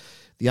shows.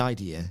 The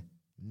idea,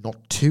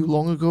 not too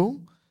long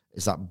ago,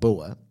 is that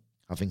Boa,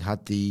 having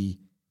had the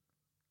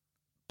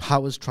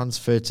powers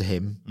transferred to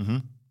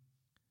him,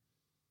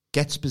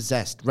 gets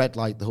possessed, red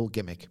light, the whole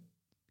gimmick,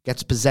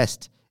 gets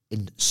possessed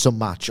in some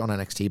match on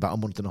NXT about a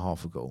month and a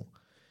half ago.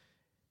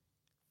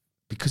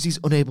 Because he's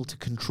unable to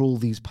control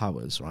these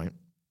powers, right?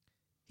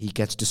 He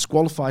gets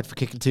disqualified for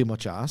kicking too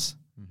much ass.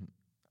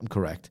 I'm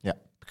correct. Yeah.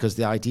 Because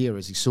the idea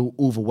is he's so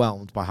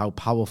overwhelmed by how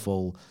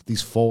powerful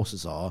these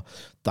forces are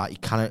that he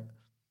cannot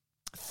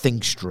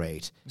think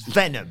straight. It's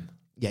Venom.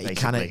 Yeah, he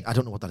cannot. I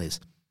don't know what that is.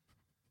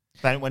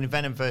 When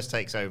Venom first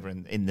takes over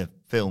in the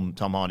film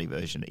Tom Hardy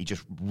version, he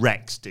just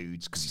wrecks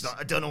dudes because he's like,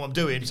 I don't know what I'm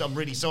doing, so I'm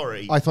really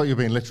sorry. I thought you were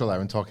being literal there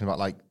and talking about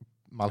like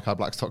Malachi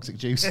Black's toxic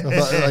juice.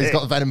 He's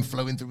got venom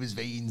flowing through his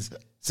veins.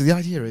 So the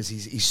idea is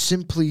he's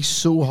simply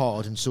so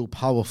hard and so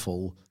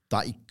powerful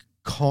that he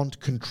can't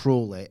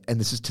control it, and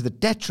this is to the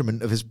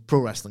detriment of his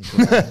pro wrestling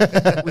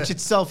career, which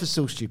itself is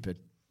so stupid.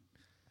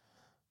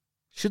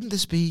 Shouldn't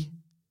this be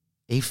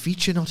a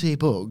feature, not a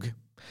bug,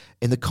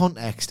 in the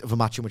context of a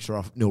match in which there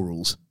are no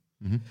rules?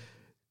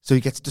 So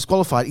he gets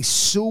disqualified. He's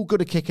so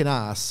good at kicking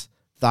ass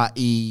that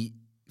he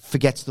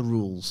forgets the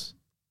rules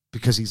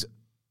because he's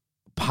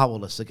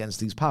powerless against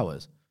these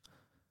powers.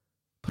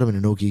 Put him in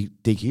a no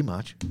DQ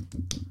match.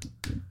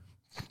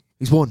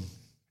 He's won.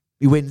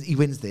 He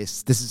wins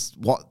this. This is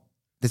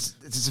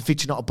a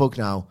feature, not a bug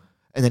now.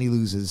 And then he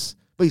loses.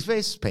 But his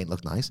face paint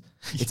looked nice.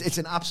 It's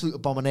an absolute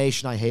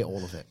abomination. I hate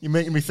all of it. You're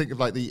making me think of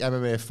like the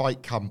MMA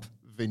fight camp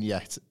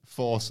vignette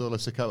for Solo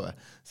Sikoa.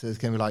 So it's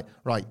going to be like,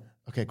 right,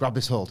 okay, grab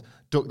this hold,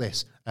 duck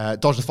this,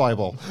 dodge the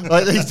fireball.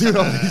 Like he's doing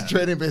all these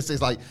training bits.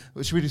 He's like,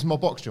 should we do some more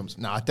box jumps?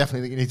 Nah, I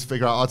definitely think you need to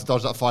figure out how to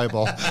dodge that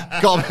fireball.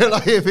 Got to be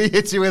like, if he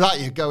hits you with that,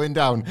 you're going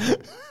down.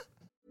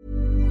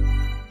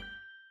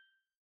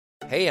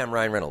 Hey, I'm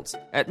Ryan Reynolds.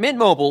 At Mint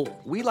Mobile,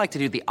 we like to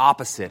do the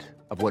opposite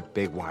of what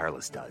Big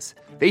Wireless does.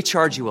 They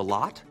charge you a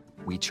lot,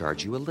 we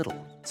charge you a little.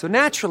 So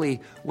naturally,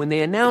 when they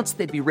announced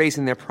they'd be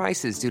raising their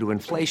prices due to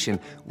inflation,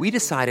 we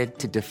decided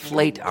to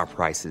deflate our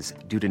prices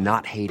due to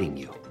not hating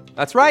you.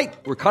 That's right.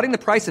 We're cutting the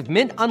price of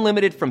Mint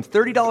Unlimited from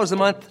 $30 a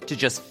month to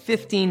just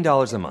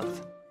 $15 a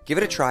month. Give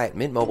it a try at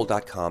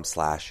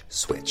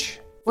mintmobile.com/switch.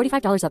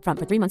 $45 up front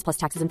for 3 months plus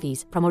taxes and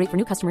fees. Promo rate for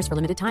new customers for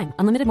limited time.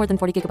 Unlimited more than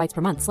 40 gigabytes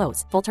per month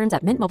slows. Full terms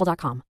at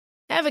mintmobile.com.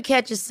 Ever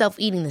catch yourself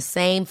eating the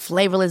same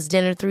flavorless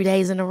dinner 3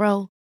 days in a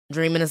row?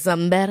 Dreaming of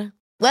something better?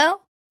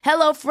 Well,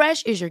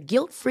 HelloFresh is your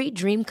guilt-free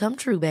dream come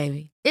true,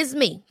 baby. It's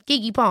me,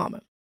 Keke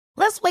Palmer.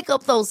 Let's wake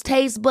up those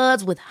taste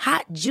buds with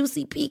hot,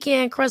 juicy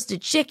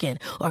pecan-crusted chicken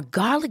or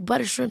garlic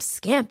butter shrimp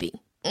scampi.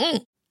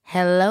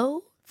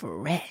 Hello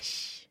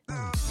Fresh.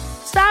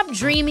 Stop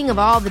dreaming of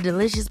all the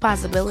delicious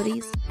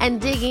possibilities and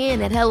dig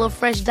in at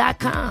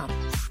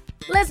HelloFresh.com.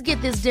 Let's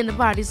get this dinner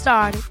party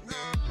started.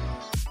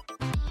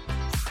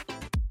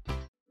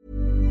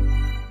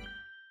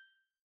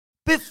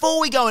 Before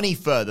we go any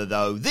further,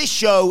 though, this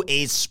show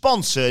is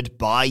sponsored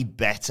by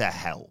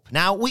BetterHelp.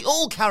 Now, we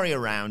all carry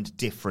around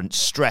different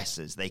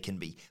stressors. They can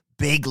be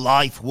big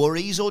life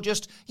worries or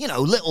just,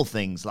 little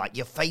things like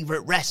your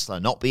favorite wrestler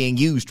not being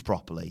used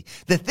properly.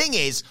 The thing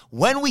is,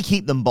 when we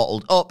keep them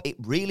bottled up, it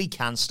really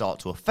can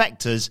start to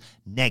affect us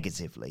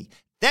negatively.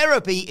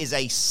 Therapy is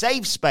a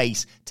safe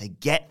space to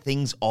get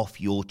things off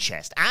your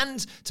chest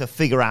and to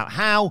figure out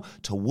how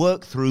to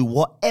work through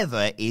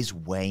whatever is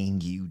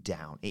weighing you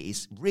down. It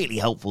is really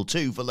helpful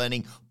too for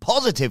learning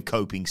positive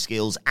coping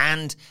skills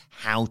and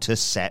how to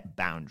set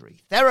boundaries.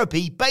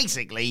 Therapy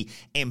basically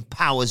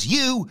empowers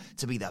you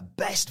to be the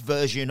best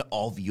version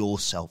of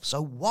yourself.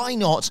 So why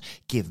not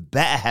give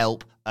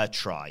BetterHelp a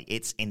try?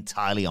 It's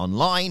entirely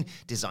online,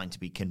 designed to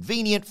be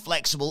convenient,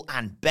 flexible,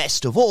 and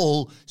best of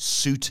all,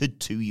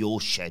 suited to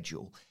your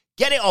schedule.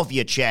 Get it off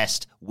your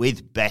chest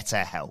with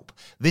BetterHelp.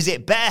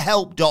 Visit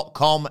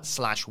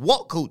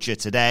betterhelp.com/whatculture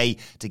today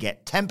to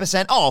get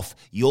 10% off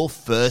your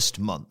first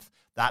month.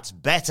 That's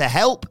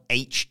BetterHelp,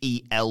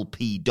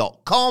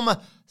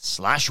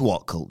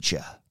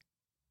 HELP.com/whatculture.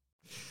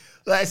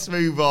 Let's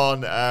move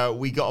on.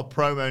 We got a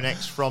promo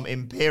next from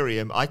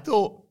Imperium. I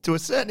thought, to a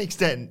certain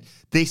extent,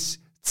 this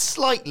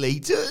slightly,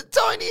 to the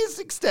tiniest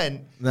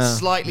extent,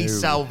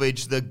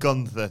 salvaged the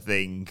Gunther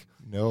thing.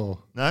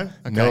 No. Okay.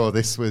 No,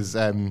 this was...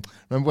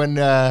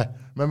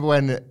 remember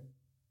when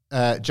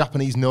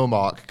Japanese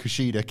no-mark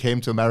Kushida came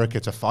to America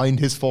to find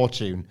his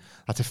fortune?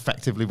 That's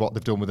effectively what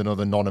they've done with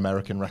another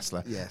non-American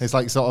wrestler. Yes. It's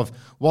like sort of,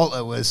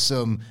 Walter was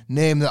some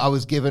name that I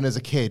was given as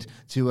a kid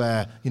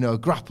to,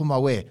 grapple my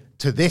way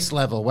to this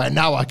level where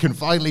now I can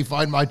finally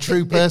find my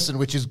true person,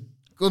 which is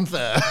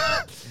Gunther.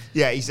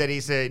 Yeah, he said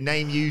it's a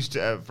name used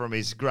from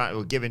his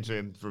given to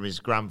him from his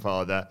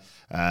grandfather,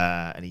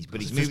 and he's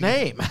moving his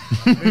name.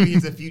 Moving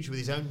into the future with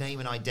his own name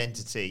and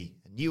identity.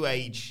 A new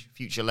age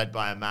future led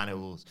by a man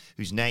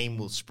whose name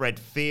will spread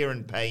fear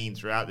and pain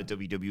throughout the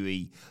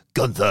WWE.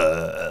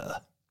 Gunther.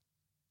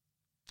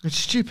 It's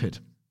stupid.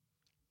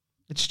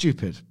 It's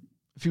stupid.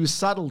 If he was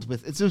saddled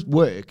with, it would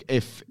work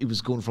if he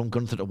was going from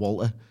Gunther to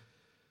Walter.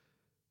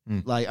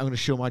 Like, I'm going to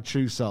show my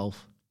true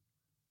self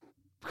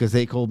because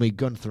they called me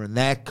Gunther and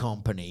their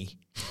company.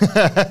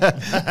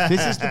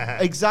 This is the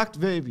exact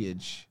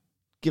verbiage,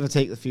 give or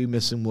take a few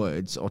missing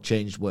words or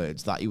changed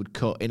words, that he would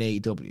cut in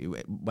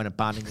AEW when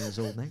abandoning his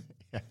old name.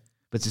 But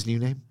it's his new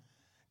name.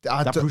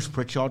 That Bruce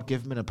Pritchard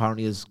gave him, and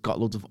apparently has got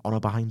loads of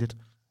honour behind it.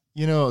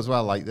 You know, as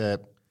well, like,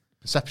 the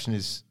perception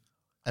is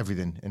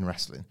everything in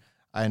wrestling.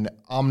 And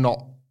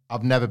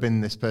I've never been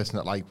this person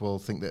that, like, will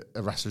think that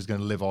a wrestler is going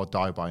to live or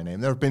die by a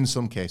name. There have been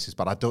some cases,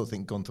 but I don't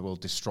think Gunther will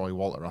destroy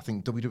Walter. I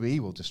think WWE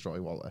will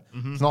destroy Walter.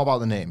 It's not about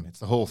the name. It's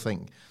the whole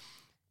thing.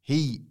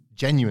 He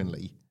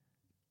genuinely,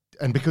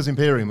 and because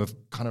Imperium have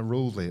kind of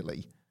ruled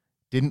lately,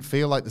 didn't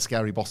feel like the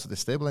scary boss of the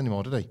stable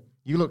anymore, did he?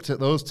 You looked at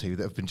those two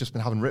that have just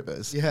been having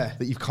rippers. Yeah.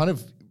 That you've kind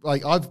of,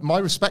 like, my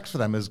respect for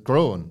them has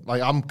grown.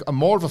 Like, I'm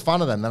more of a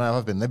fan of them than I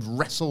have been. They've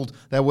wrestled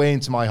their way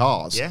into my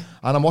heart. Yeah.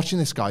 And I'm watching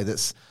this guy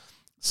that's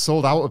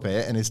sold out a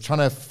bit and is trying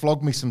to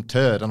flog me some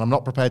turd, and I'm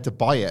not prepared to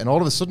buy it. And all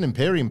of a sudden,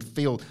 Imperium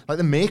feel like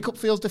the makeup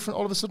feels different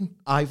all of a sudden.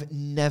 I've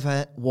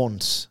never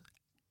once,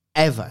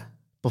 ever,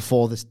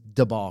 before this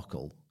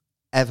debacle,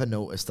 ever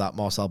noticed that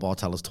Marcel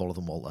Bartel is taller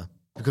than Walter.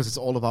 Because it's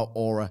all about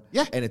aura.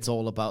 Yeah. And it's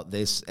all about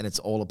this, and it's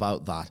all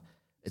about that.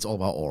 It's all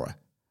about aura.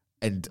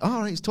 And,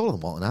 all right, he's taller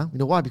than Walter now. You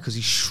know why? Because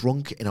he's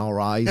shrunk in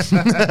our eyes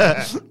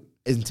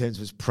in terms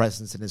of his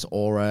presence and his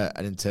aura,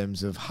 and in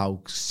terms of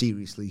how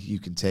seriously you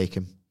can take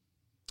him.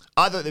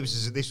 I thought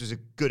this was a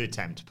good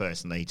attempt,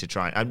 personally, to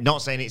try. I'm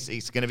not saying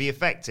it's going to be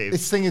effective. The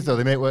thing is, though,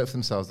 they make it work for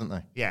themselves, don't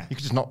they? Yeah. You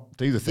could just not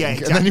do the thing,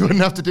 exactly. And then you wouldn't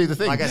have to do the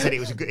thing. Like I said,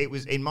 it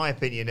was, in my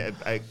opinion,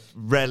 a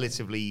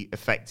relatively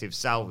effective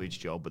salvage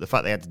job, but the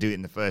fact they had to do it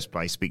in the first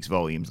place speaks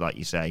volumes, like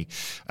you say.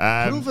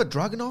 Put over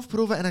Dragunov, put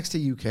over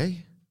NXT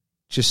UK.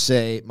 Just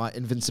say, my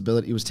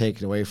invincibility was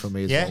taken away from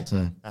me as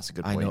well. That's a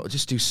good point. I know,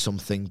 just do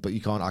something, but you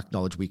can't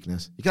acknowledge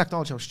weakness. You can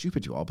acknowledge how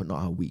stupid you are, but not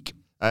how weak.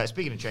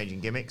 Speaking of changing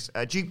gimmicks,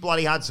 Duke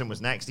Bloody Hudson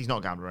was next. He's not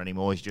a gambler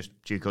anymore. He's just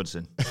Duke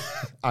Hudson.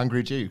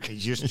 Angry Duke. He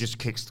just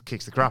kicks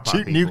the crap out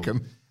Duke of people.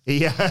 Nukem. He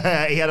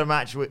had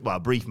a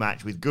brief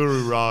match with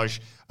Guru Raj,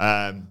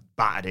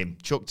 battered him,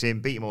 chucked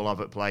him, beat him all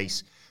over the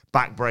place.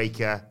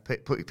 Backbreaker,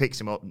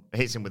 picks him up,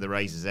 hits him with a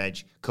razor's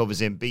edge,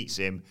 covers him, beats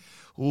him.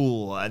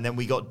 Ooh, and then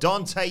we got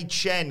Dante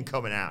Chen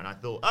coming out, and I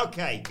thought,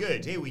 okay,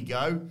 good, here we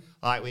go.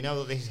 Like, we know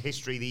that this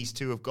history these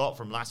two have got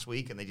from last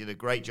week, and they did a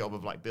great job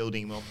of, like,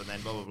 building him up and then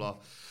blah, blah, blah.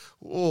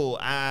 Oh,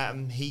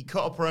 he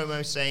cut a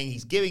promo saying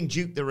he's giving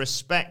Duke the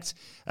respect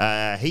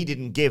he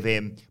didn't give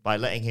him by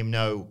letting him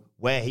know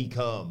where he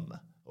come,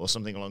 or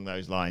something along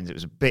those lines. It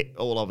was a bit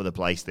all over the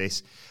place,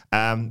 this.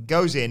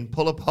 Goes in,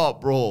 pull-apart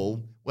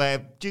brawl, where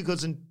Duke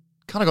Hudson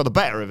kind of got the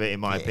better of it, in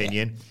my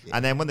opinion. Yeah.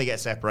 And then when they get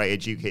separated,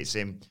 Duke hits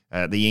him,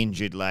 the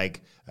injured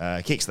leg,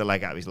 kicks the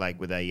leg out of his leg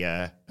with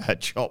a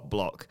chop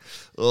block.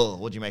 Oh,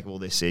 what do you make of all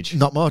this, Sige?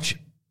 Not much.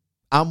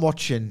 I'm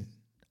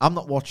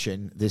not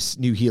watching this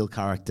new heel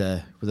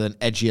character with an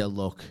edgier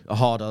look, a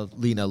harder,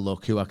 leaner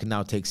look, who I can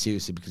now take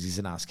seriously because he's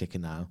an ass kicker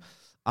now.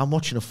 I'm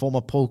watching a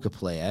former poker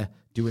player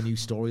do a new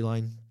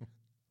storyline.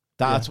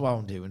 That's what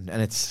I'm doing.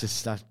 And it's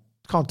just, I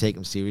can't take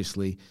him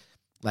seriously.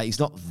 Like, he's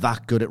not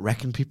that good at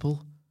wrecking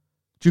people.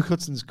 Duke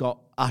Hudson's got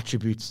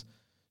attributes.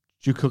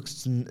 Duke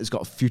Hudson has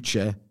got a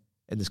future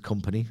in this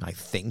company, I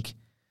think.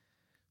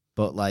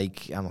 But,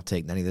 like, I'm not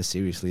taking any of this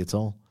seriously at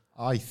all.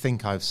 I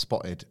think I've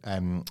spotted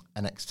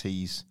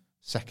NXT's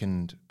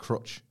second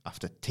crutch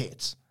after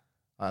tits.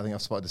 I think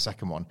I've spotted the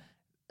second one.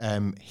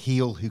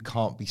 Heel who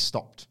can't be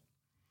stopped.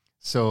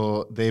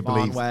 So they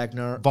believe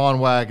Von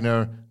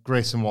Wagner,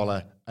 Grayson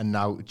Waller, and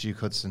now Duke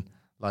Hudson.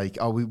 Like,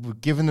 we're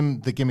giving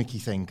them the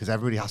gimmicky thing because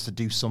everybody has to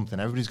do something.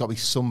 Everybody's got to be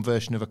some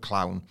version of a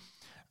clown.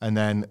 And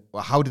then,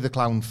 how did the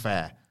clown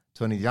fare?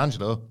 Tony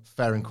D'Angelo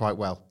faring quite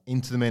well.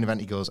 Into the main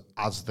event he goes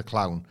as the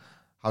clown.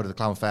 How did the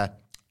clown fare?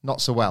 Not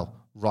so well.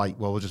 Right,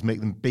 well, we'll just make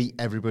them beat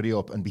everybody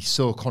up and be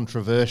so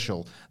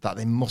controversial that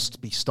they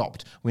must be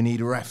stopped. We need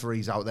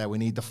referees out there. We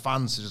need the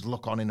fans to just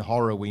look on in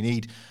horror. We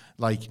need,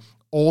 like,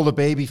 all the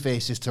baby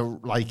faces to,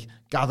 like,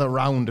 gather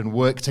round and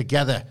work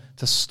together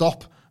to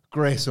stop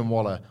Grayson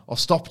Waller or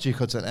stop Duke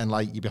Hudson, and,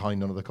 like, you're behind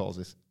none of the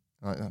causes.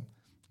 Like,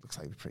 looks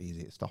like it'd be pretty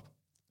easy to stop.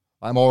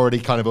 I'm already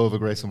kind of over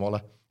Grayson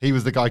Waller. He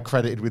was the guy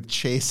credited with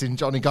chasing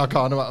Johnny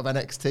Gargano out of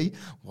NXT.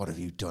 What have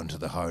you done to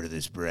the heart of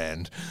this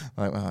brand?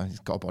 Like, well, he's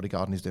got a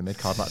bodyguard and he's doing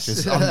mid-card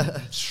matches. I'm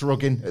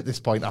shrugging at this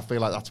point. I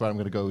feel like that's where I'm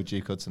going to go with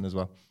Duke Hudson as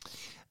well.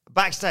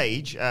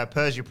 Backstage,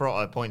 Persia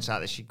Prata points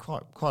out that she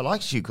quite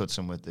likes Duke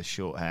Hudson with the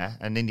short hair.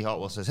 And Indy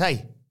Hartwell says,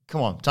 hey,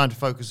 come on, time to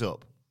focus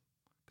up.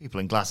 People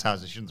in glass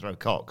houses shouldn't throw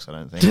cocks, I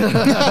don't think.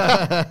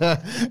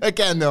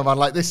 Again, though, man,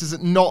 like, this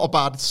is not a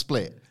bad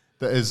split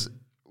that is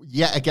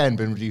yet again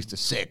been reduced to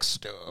sex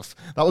stuff.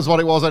 That was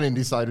what it was on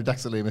Indie's side with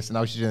Dexter Lumis, and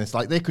now she's doing this.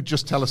 Like, they could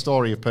just tell a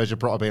story of Persia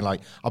Prata being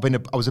like, I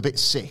was a bit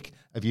sick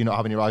of you not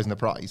having your eyes on the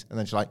prize. And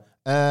then she's like,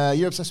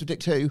 you're obsessed with dick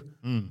too?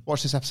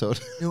 Watch this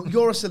episode. No,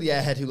 you're a silly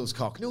airhead who loves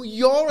cock. No,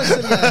 you're a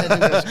silly airhead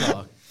who loves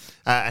cock.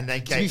 And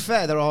then to be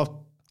fair, there are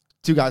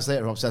two guys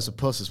later who are obsessed with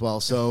puss as well,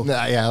 so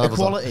yeah,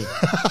 equality.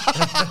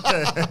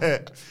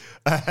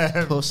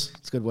 Puss,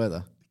 it's a good word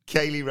though.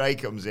 Kaylee Ray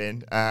comes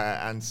in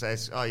and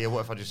says, "Oh yeah,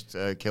 what if I just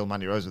kill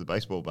Mandy Rose with a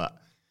baseball bat?"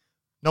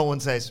 No one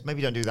says,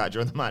 "Maybe don't do that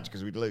during the match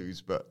because we'd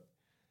lose." But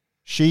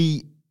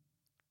she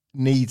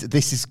needs.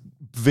 This is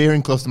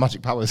veering close to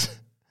magic powers.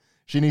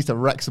 She needs to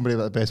wreck somebody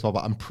with a baseball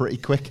bat and pretty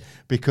quick,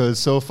 because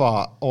so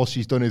far all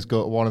she's done is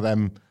go to one of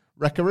them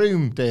Wreck a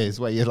Room days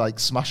where you like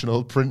smash an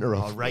old printer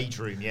off. Oh, Rage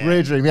Room, yeah.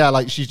 Rage Room, yeah.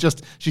 Like she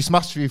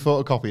smashed a few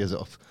photocopiers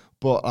off,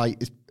 but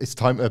like it's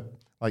time to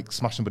like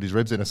smash somebody's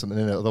ribs in or something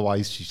in it.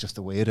 Otherwise, she's just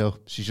a weirdo.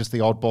 She's just the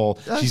oddball.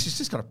 She's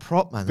just got a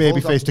prop, man.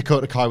 Babyface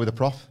Dakota Kai with a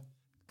prop.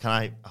 Can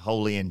I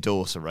wholly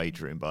endorse a Rage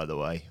Room, by the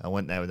way? I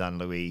went there with Anne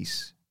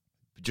Louise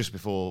just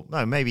before,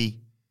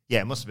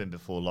 it must have been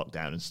before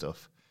lockdown and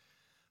stuff.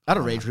 I had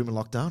a Rage Room in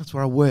lockdown. That's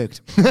where I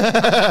worked.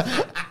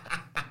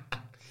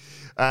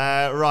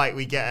 Right,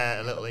 we get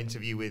a little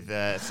interview with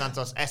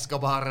Santos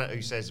Escobar,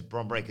 who says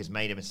Bron Breakker's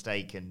made a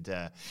mistake, and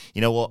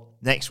you know what?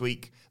 Next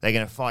week they're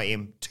going to fight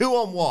him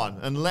 2-on-1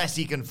 unless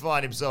he can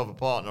find himself a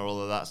partner,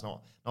 although that's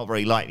not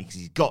very likely because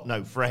he's got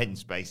no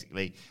friends,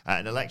 basically.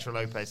 And Elektra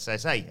Lopez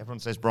says, "Hey, everyone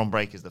says Bron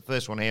Breakker's the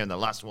first one here and the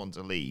last one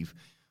to leave."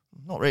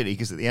 Not really,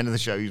 because at the end of the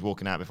show, he was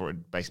walking out before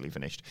it basically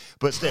finished.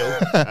 But still,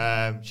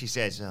 she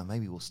says,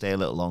 maybe we'll stay a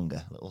little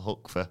longer, a little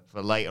hook for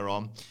later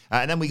on.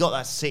 And then we got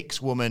that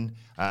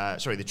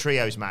the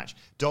trios match.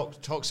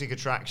 Toxic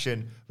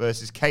Attraction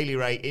versus Kaylee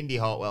Ray, Indy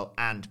Hartwell,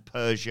 and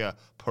Persia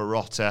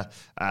Pirotta.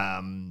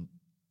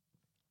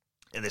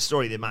 The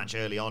story of the match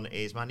early on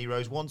is Mandy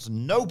Rose wants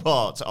no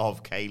part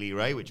of Kaylee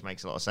Ray, which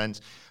makes a lot of sense.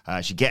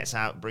 She gets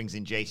out, brings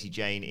in JC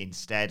Jane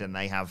instead, and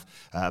they have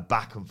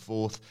back and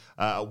forth.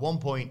 At one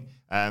point,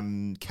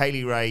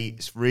 Kaylee Ray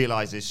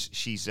realizes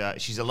she's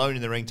alone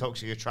in the ring.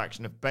 Toxic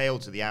Attraction have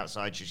bailed to the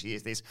outside. She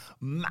has this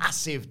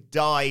massive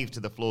dive to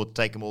the floor to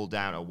take them all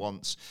down at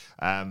once.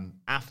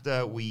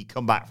 After we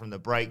come back from the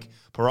break,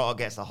 Pirotta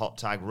gets the hot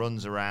tag,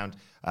 runs around,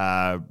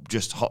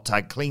 just hot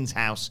tag, cleans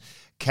house.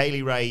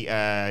 Kaylee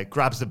Ray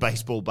grabs the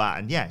baseball bat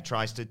and,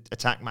 tries to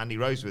attack Mandy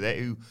Rose with it,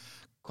 who,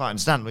 quite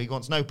understandably,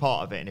 wants no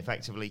part of it and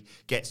effectively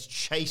gets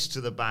chased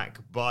to the back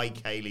by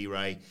Kaylee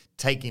Ray,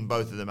 taking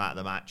both of them out of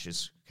the match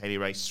as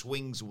Kaylee Ray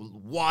swings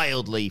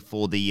wildly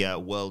for the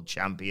world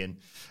champion.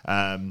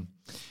 And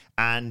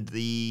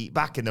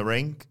back in the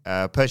ring,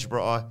 Persia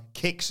Pirotta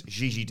kicks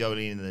Gigi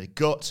Dolin in the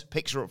gut,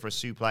 picks her up for a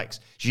suplex.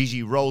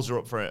 Gigi rolls her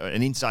up for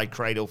an inside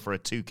cradle for a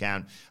 2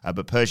 count,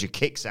 but Persia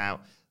kicks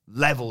out,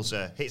 levels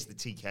her, hits the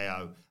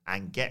TKO,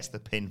 and gets the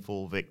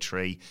pinfall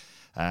victory.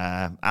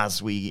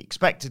 As we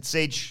expected,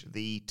 Sige,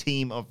 the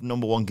team of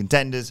number 1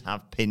 contenders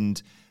have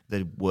pinned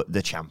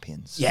the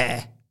champions.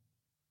 Yeah.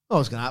 That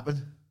was going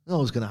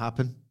to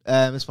happen.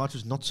 This match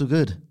was not so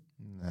good.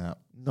 No.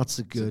 Not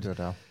so good.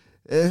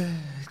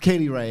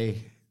 Kaylee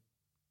Ray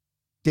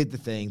did the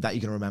thing that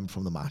you're going to remember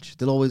from the match.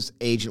 They'll always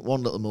age at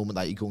one little moment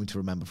that you're going to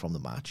remember from the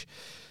match.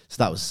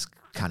 So that was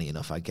canny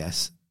enough, I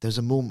guess. There's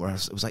a moment where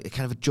it was like a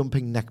kind of a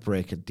jumping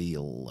neckbreaker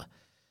deal.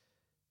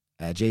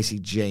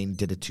 JC Jane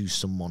did it to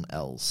someone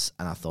else,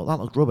 and I thought, that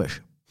looked rubbish.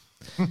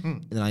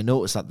 And then I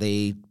noticed that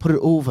they put it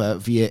over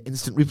via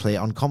instant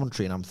replay on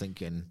commentary, and I'm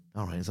thinking,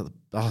 all right,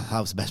 that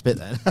was the best bit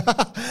then.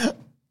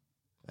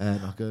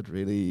 Not good,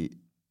 really.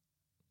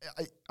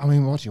 I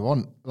mean, what do you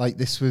want? Like,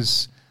 this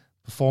was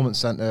Performance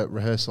Center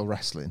rehearsal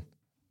wrestling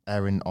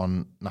airing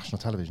on national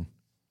television.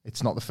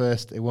 It's not the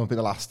first. It won't be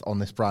the last on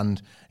this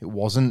brand. It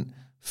wasn't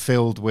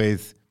filled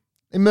with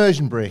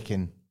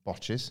immersion-breaking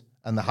botches,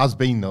 and there has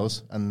been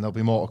those, and there'll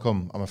be more to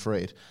come, I'm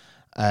afraid.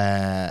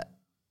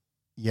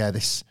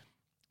 This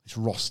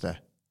roster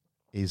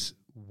is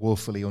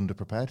woefully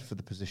underprepared for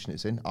the position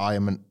it's in. I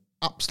am an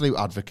absolute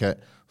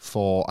advocate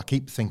for, I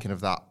keep thinking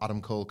of that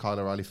Adam Cole, Kyle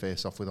O'Reilly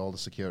face-off with all the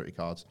security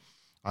cards.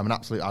 I'm an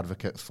absolute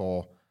advocate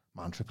for,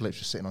 Triple H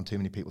just sitting on too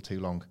many people too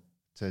long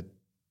to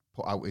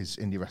put out his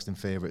indie wrestling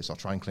favourites or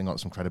try and cling on to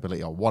some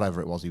credibility or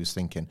whatever it was he was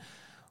thinking.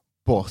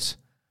 But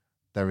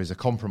there is a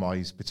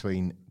compromise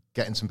between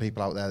getting some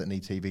people out there that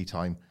need TV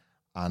time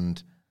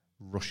and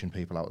rushing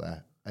people out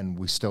there. And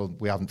we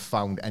haven't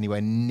found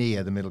anywhere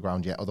near the middle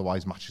ground yet.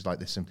 Otherwise, matches like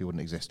this simply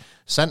wouldn't exist.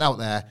 Sent out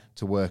there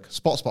to work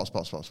spot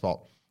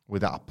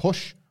without a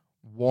push.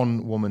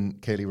 One woman,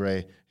 Kaylee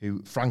Ray,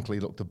 who frankly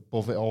looked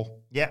above it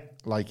all. Yeah.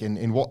 Like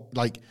in what,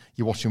 like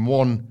you're watching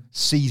one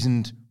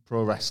seasoned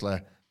pro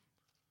wrestler.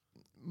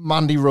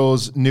 Mandy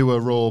Rose knew her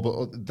role,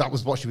 but that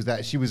was what she was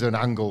there. She was an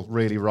angle,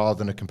 really, rather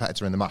than a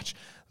competitor in the match.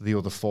 The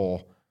other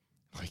 4,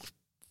 like,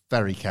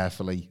 very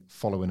carefully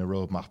following a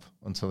roadmap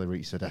until they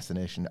reach their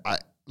destination. I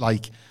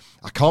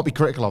can't be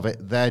critical of it.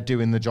 They're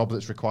doing the job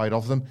that's required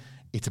of them.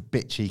 It's a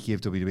bit cheeky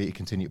of WWE to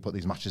continue to put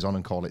these matches on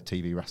and call it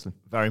TV wrestling.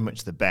 Very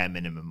much the bare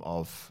minimum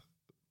of,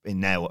 in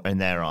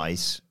their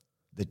eyes,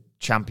 the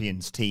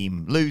champions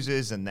team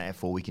loses, and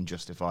therefore we can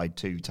justify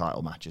 2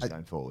 title matches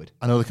going forward.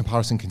 I know the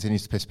comparison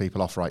continues to piss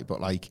people off, right? But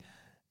like,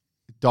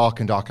 Dark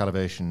and Dark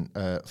Elevation,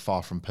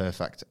 far from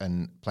perfect,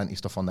 and plenty of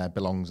stuff on there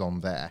belongs on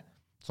there.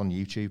 It's on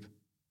YouTube.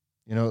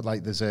 You know,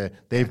 like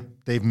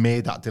they've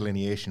made that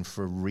delineation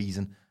for a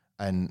reason.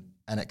 And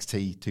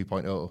NXT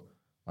 2.0,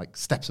 like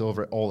steps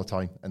over it all the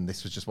time. And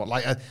this was just what,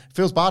 like, it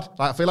feels bad.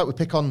 Like, I feel like we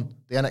pick on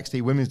the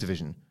NXT women's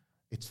division.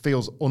 It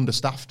feels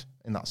understaffed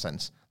in that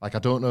sense. Like, I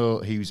don't know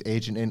who's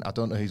agenting. I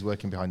don't know who's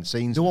working behind the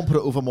scenes. No one put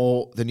it over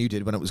more than you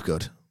did when it was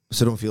good.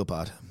 So don't feel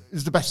bad.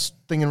 It's the best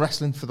thing in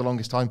wrestling for the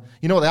longest time.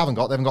 You know what they haven't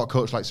got? They haven't got a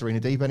coach like Serena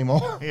Deeb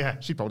anymore. Yeah.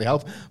 She'd probably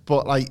help.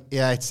 But, like,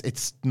 yeah,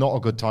 it's not a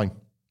good time.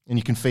 And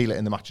you can feel it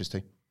in the matches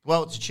too.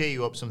 Well, to cheer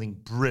you up, something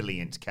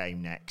brilliant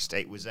came next.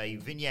 It was a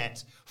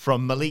vignette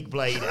from Malik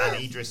Blade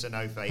and Idris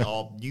Enofe,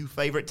 our new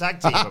favourite tag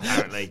team,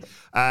 apparently.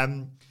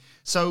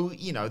 So,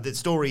 you know, the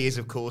story is,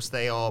 of course,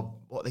 they are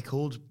what they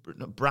called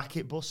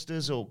bracket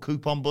busters or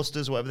coupon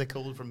busters, whatever they're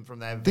called from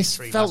their This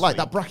victory felt last like week.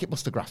 that bracket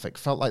buster graphic.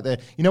 Felt like they,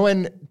 you know,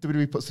 when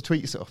WWE puts the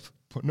tweets up,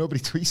 but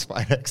nobody tweets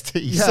by NXT.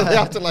 Yeah. So they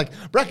have to like,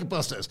 bracket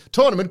busters,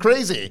 tournament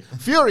crazy,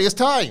 furious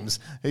times.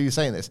 Who are you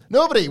saying this?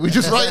 Nobody. We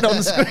just write it on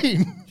the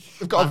screen.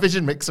 We've got a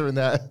vision mixer in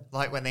there.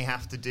 Like when they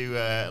have to do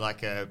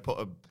put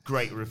a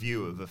great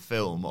review of a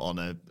film on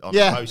a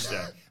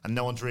poster and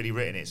no one's really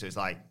written it. So it's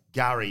like,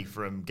 Gary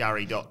from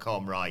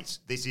Gary.com writes,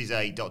 this is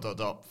a ...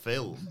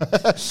 film.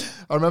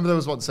 I remember there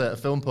was once a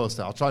film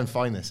poster, I'll try and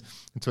find this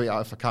and tweet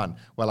out if I can,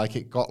 where like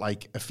it got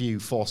like a few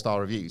 4-star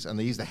reviews and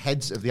they used the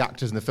heads of the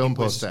actors in the film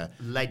poster.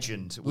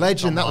 Legend,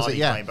 Tom that was it,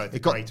 yeah. Both It the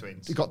Grey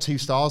Twins. got 2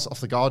 stars off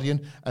The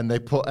Guardian and they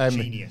put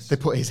Genius. They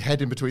put his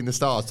head in between the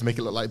stars to make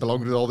it look like it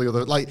belonged with all the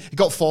other, like it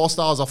got 4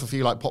 stars off a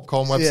few like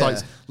popcorn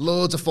websites,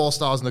 loads of 4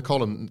 stars in the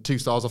column, 2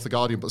 stars off The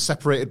Guardian, but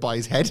separated by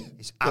his head.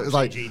 It's It was absolutely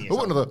like, genius.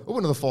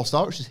 another 4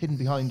 star, which is hidden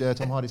behind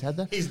Tom Hardy's head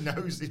there. Both his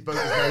noses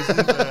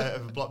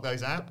have blocked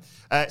those out.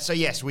 So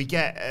yes, we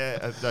get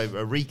a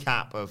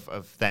recap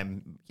of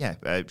them. Yeah,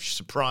 a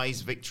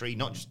surprise victory,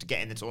 not just to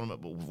get in the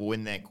tournament, but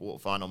win their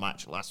quarterfinal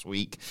match last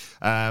week.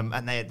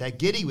 And they're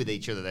giddy with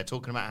each other. They're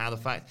talking about how the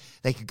fact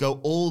they could go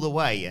all the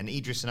way. And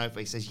Idris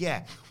Enofe says,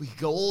 "Yeah, we could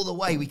go all the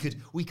way. We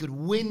could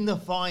win the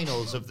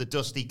finals of the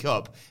Dusty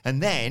Cup,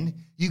 and then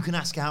you can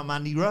ask out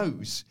Mandy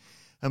Rose."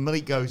 And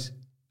Malik goes,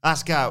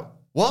 "Ask out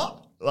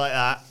what?" Like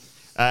that.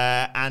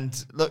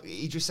 And look,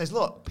 he just says,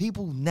 look,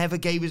 people never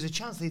gave us a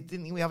chance. They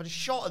didn't think we had a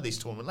shot at this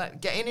tournament.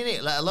 Get in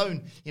it, let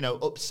alone, you know,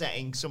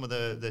 upsetting some of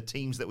the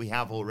teams that we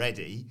have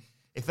already.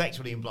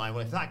 Effectively implying,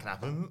 well, if that can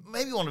happen,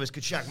 maybe one of us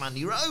could shag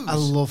Mandy Rose. I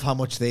love how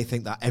much they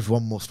think that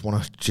everyone must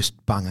want to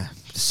just bang her.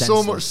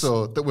 So much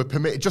so that we're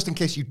permitted, just in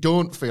case you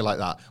don't feel like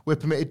that, we're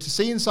permitted to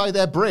see inside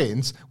their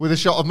brains with a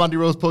shot of Mandy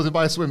Rose posing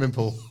by a swimming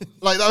pool.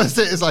 Like, that was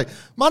it. It's like,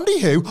 Mandy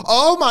who?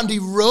 Oh, Mandy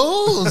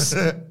Rose.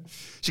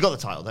 She got the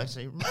title, though.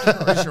 So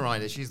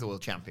she's the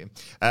world champion.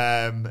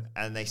 And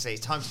they say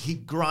it's time to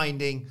keep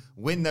grinding,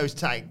 win those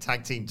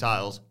tag team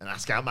titles, and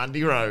ask out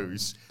Mandy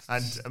Rose.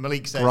 And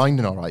Malik says...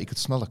 Grinding all right. You could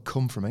smell the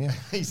cum from here.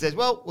 He says,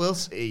 well, we'll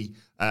see.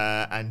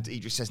 And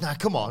Idris says, nah,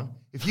 come on.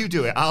 If you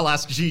do it, I'll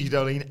ask Gigi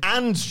Dolin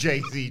and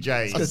JC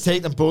James. I'm going to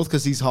take them both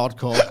because he's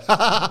hardcore.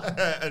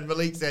 And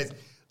Malik says...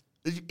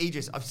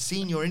 Idris, I've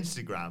seen your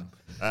Instagram.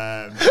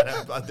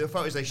 The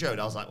photos they showed,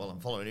 I was like, well, I'm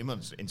following him on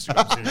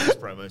Instagram as soon as this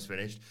promo's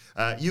finished.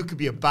 You could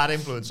be a bad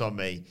influence on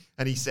me.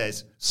 And he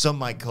says, some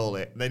might call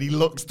it. And then he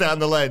looks down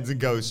the lens and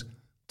goes,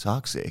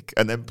 toxic.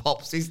 And then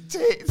pops his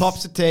tits.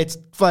 Pops the tits,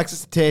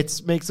 flexes the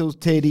tits, makes those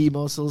titty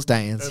muscles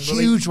dance.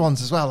 Huge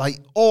ones as well, like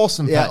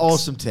awesome Yeah, pecs.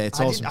 awesome tits,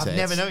 awesome tits. I've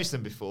never noticed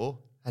them before.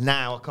 And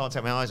now I can't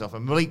take my eyes off.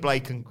 And Malik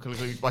Blade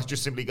concludes by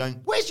just simply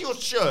going, where's your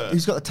shirt?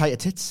 Who's got the tighter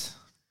tits?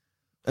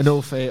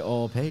 Enofe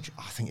or Page?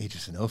 I think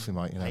Idris Enofe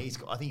might, you know. I think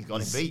he's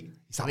got him beat.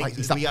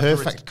 He's that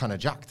perfect kind of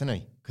Jack, isn't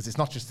he? Because it's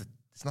not just the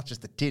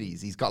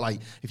titties. He's got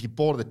like, if you're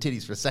bored of the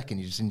titties for a second,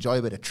 you just enjoy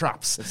a bit of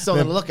traps. It's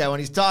something to look at when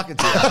he's talking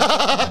to you.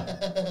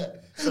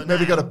 So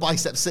maybe now, go to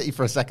Bicep City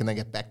for a second, then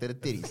get back to the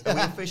titties.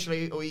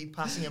 are we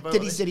passing a vote?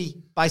 Titty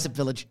City, Bicep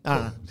Village.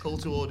 Call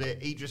to order.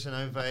 Idris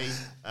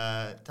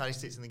Enofe,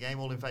 tightest tits in the game.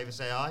 All in favour,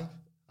 say aye.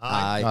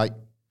 Aye. Right.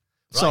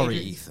 Sorry,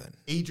 Idris, Ethan.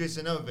 Idris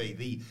Enofe,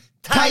 the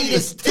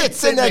Tightest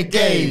tits in the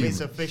game.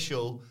 It's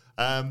official.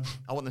 I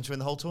want them to win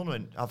the whole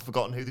tournament. I've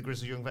forgotten who the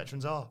Grizzly Young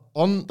veterans are.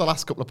 On the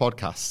last couple of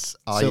podcasts,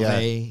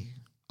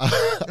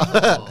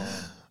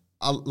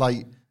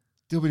 like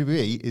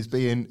WWE is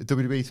being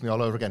WWE to me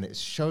all over again. It's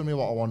showing me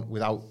what I want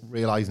without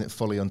realising it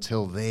fully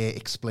until they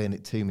explain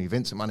it to me.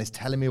 Vince McMahon is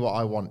telling me what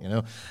I want, you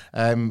know.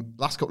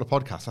 Last couple of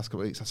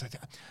weeks, I said,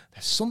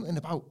 there's something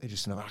about it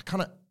just, I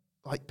kind of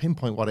like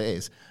pinpoint what it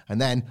is.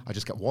 And then I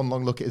just get one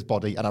long look at his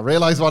body and I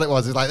realised what it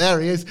was. It's like, there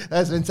he is.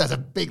 There's Vince. There's a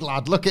big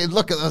lad. Look at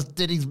those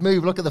titties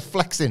move. Look at the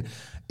flexing.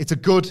 It's a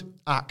good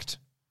act,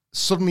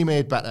 suddenly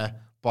made better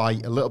by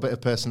a little bit of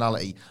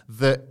personality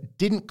that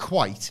didn't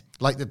quite,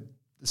 like the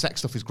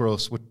sex stuff is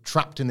gross. We're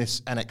trapped in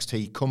this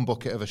NXT cum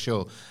bucket of a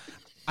show.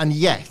 And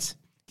yet,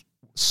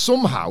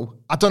 somehow,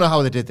 I don't know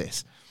how they did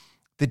this,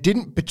 they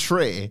didn't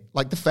betray,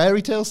 like, the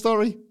fairy tale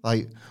story.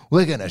 Like,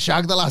 we're going to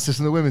shag the lasses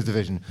in the women's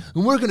division,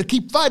 and we're going to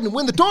keep fighting and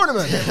win the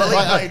tournament.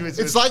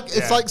 It's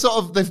like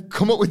sort of, they've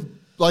come up with,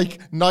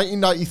 like,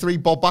 1993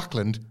 Bob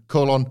Backlund,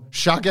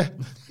 Shagger.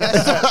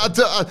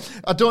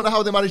 I don't know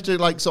how they managed to,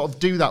 like, sort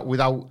of do that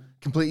without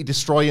completely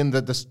destroying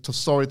the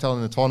storytelling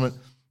in the tournament.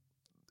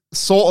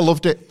 Sort of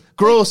loved it.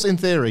 Gross in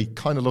theory.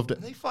 Kind of loved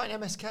it. They fight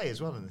MSK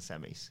as well in the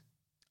semis.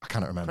 I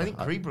cannot remember. I think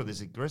Creed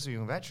Brothers are Grizzly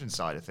Young Veteran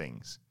side of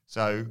things.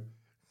 So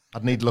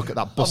I'd need to look at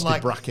that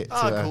busted bracket.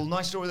 Cool,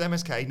 nice story with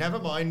MSK. Never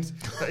mind.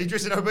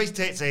 Idris and Obey's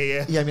tits are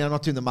here. Yeah, I mean, I'm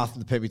not doing the math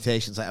and the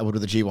permutations like I would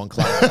with the G1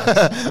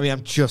 class. I mean,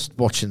 I'm just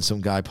watching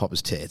some guy pop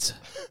his tits.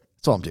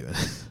 That's all I'm doing. I'm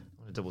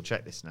going to double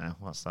check this now,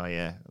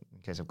 in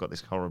case I've got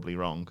this horribly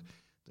wrong.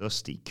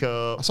 Dusty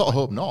Cup. I sort of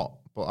hope not,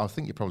 but I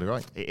think you're probably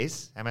right. It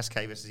is.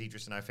 MSK versus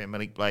Idris and Ophir,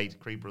 Malik Blade,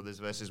 Creed Brothers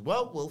versus,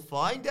 well, we'll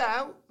find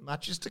out.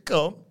 Matches to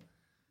come.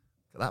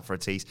 Look at that for a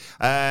tease.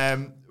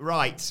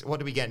 Right, what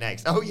do we get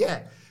next? Oh,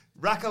 yeah.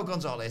 Raquel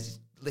Gonzalez is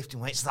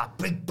lifting weights to that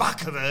big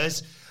back of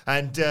hers.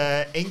 And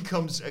in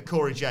comes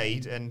Cora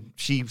Jade, and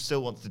she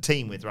still wants to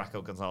team with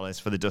Raquel Gonzalez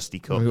for the Dusty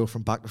Cup. We'll go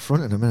from back to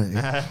front in a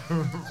minute.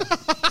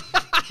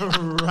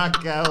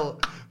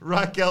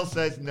 Raquel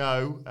says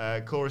no.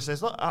 Cora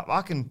says, look,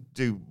 I can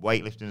do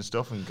weightlifting and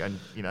stuff, and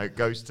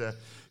goes to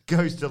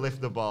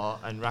lift the bar.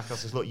 And Raquel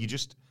says, look,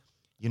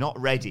 you're not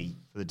ready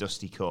for the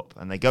Dusty Cup.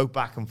 And they go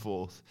back and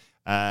forth.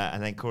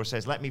 And then Cora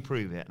says, let me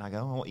prove it. And I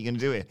go, what are you going to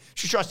do here?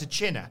 She tries to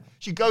chin her.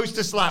 She goes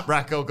to slap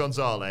Raquel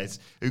Gonzalez,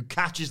 who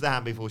catches the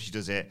hand before she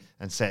does it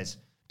and says,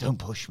 don't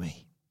push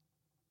me.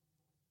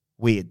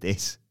 Weird,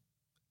 this.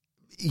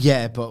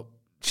 Yeah, but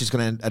she's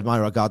going to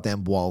admire her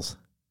goddamn balls.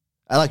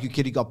 I like you,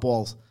 kid. You got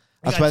balls.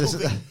 That's why this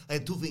is. I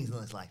have two things in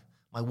this life: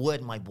 my word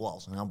and my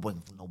balls, and I'm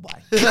waiting for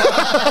nobody.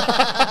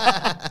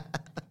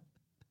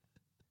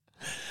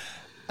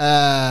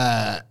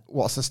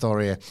 What's the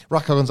story here?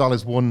 Raquel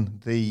Gonzalez won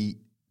the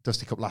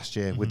Dusty Cup last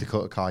year with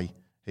Dakota Kai,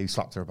 who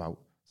slapped her about.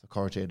 So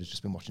Cora Jade has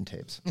just been watching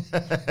tapes.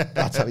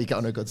 That's how he got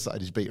on her good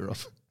side. He's beat her up.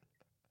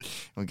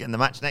 We're getting the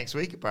match next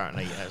week,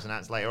 apparently. It was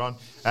announced later on.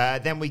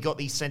 Then we got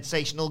the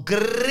sensational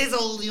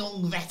Grizzled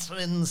Young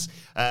Veterans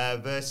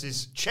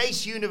versus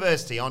Chase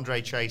University.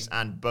 Andre Chase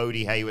and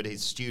Bodie Hayward,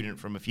 his student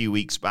from a few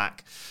weeks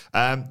back.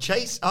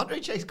 Andre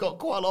Chase got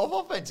quite a lot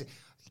of offense.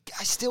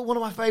 He's still one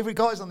of my favourite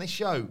guys on this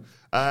show.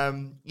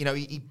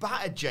 He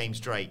battered James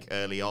Drake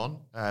early on,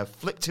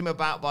 flipped him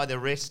about by the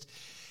wrist.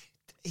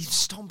 He's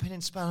stomping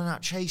and spelling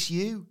out Chase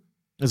U.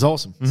 It's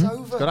awesome. It's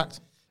over. Good act.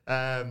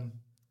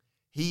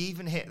 He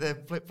even hit the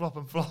flip-flop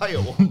and fly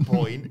at one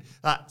point.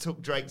 That took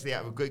Drake to the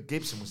out of good.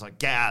 Gibson was like,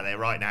 get out of there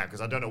right now,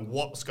 because I don't know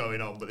what's going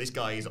on, but this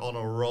guy is on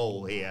a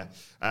roll here.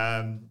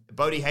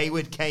 Bodie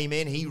Hayward came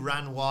in. He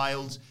ran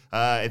wild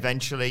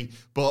eventually.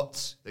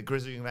 But the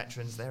Grizzly Young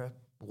Veterans, they're a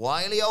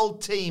wily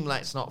old team,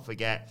 let's not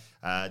forget.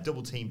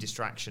 Double team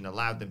distraction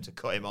allowed them to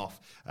cut him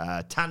off.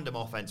 Tandem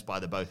offense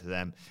by the both of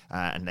them.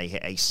 And they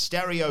hit a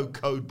stereo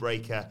code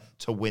breaker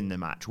to win the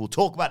match. We'll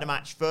talk about the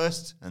match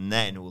first, and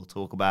then we'll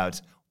talk about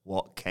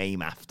what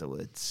came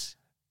afterwards.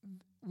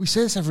 We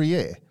say this every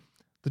year.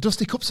 The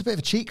Dusty Cup's a bit of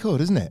a cheat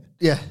code, isn't it?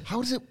 Yeah.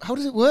 How does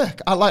it work?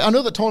 I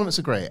know that tournaments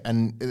are great,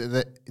 and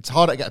it's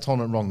harder to get a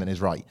tournament wrong than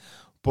is right.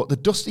 But the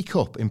Dusty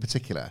Cup in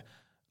particular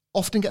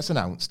often gets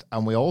announced,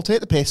 and we all take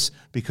the piss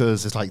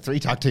because there's like 3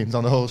 tag teams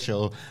on the whole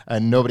show,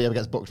 and nobody ever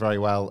gets booked very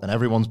well, and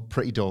everyone's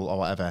pretty dull or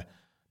whatever.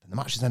 Then the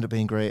matches end up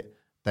being great.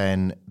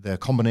 Then the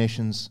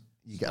combinations,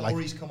 you get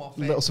stories come off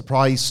little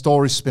surprise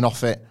stories spin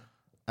off it.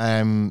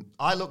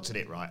 I looked at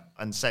it, right,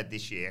 and said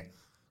this year,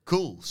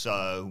 cool,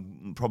 so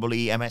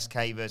probably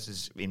MSK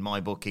versus, in my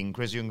booking,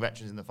 Grizzly Young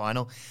Veterans in the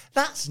final.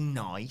 That's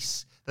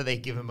nice that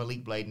they've given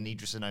Malik Blade and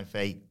Idris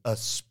Enofe a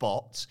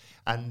spot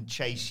and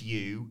Chase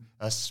U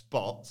a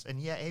spot,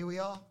 and yet here we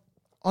are.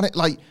 On it,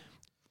 like,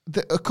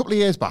 a couple of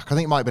years back, I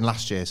think it might have been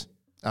last year's,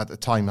 at the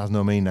time has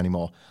no meaning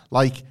anymore.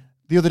 Like,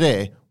 the other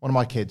day, one of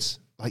my kids,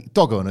 like,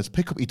 dog owners,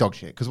 pick up your dog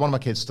shit, because one of my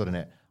kids stood in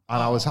it.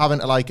 And I was having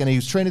to, like, and he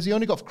was trainers he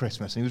only got for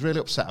Christmas, and he was really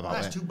upset about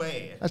it. That's too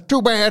bad. That's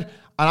too bad.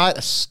 And I had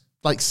to,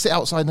 like, sit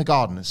outside in the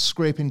garden and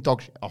scraping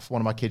dog shit off one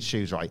of my kids'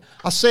 shoes, right?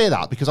 I say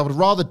that because I would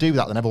rather do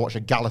that than ever watch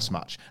a Gallus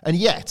match. And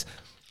yet,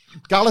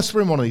 Gallus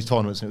were in one of these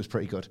tournaments, and it was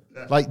pretty good.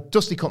 Yeah. Like,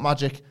 Dusty Cup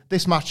magic.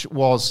 This match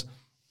was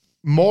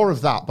more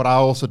of that, but I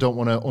also don't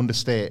want to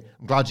understate.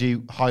 I'm glad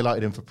you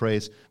highlighted him for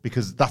praise,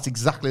 because that's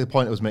exactly the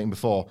point I was making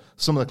before.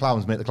 Some of the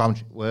clowns make the clown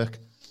work,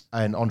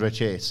 and Andre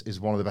Chase is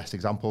one of the best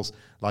examples.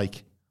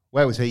 Like,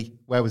 where was he?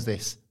 Where was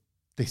this?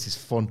 This is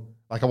fun.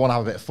 Like, I want to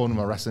have a bit of fun with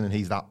my wrestling, and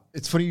he's that.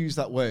 It's funny you use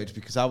that word,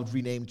 because I would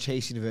rename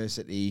Chase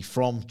University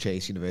from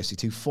Chase University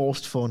to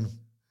Forced Fun,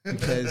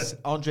 because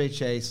Andre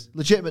Chase,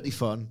 legitimately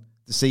fun.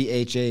 The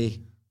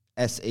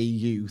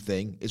CHASAU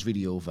thing is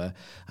really over.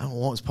 I don't know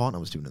what his partner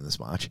was doing in this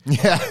match.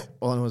 Yeah.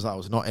 All I know is I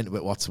was not into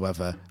it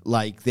whatsoever.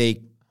 Like,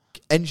 they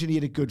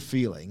engineered a good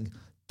feeling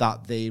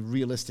that they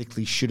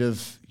realistically should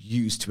have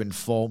used to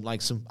inform,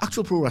 like, some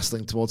actual pro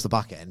wrestling towards the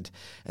back end.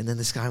 And then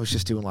this guy was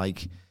just doing,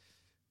 like,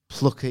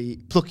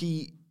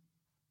 plucky,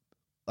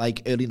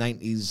 like, early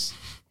 90s,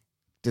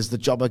 does the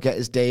jobber get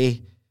his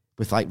day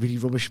with, like, really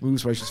rubbish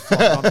moves where he's just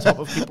flopping on top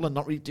of people and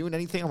not really doing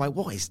anything. I'm like,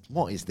 what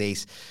is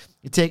this?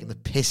 You're taking the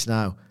piss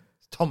now.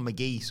 It's Tom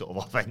McGee sort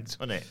of offense,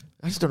 wasn't it?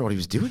 I just don't know what he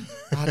was doing.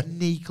 I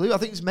had no clue. I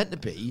think it's meant to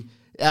be.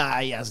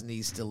 He hasn't.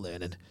 He's still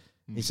learning.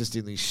 He's just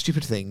doing these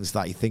stupid things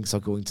that he thinks are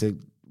going to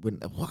win.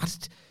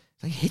 What?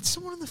 They hit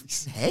someone in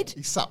the head.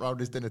 He sat round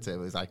his dinner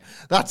table. He's like,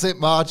 "That's it,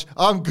 Marge.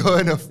 I'm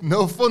going to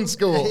no fun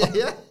school."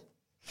 Yeah.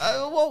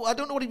 Well, I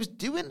don't know what he was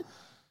doing.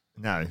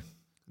 No.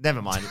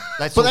 Never mind.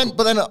 But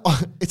then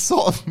it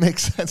sort of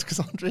makes sense because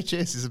Andre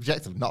Chase is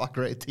objectively not that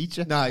great a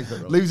teacher. No, he's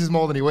not. Loses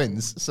more than he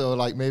wins. So,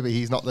 like, maybe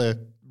he's not the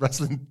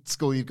wrestling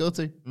school you'd go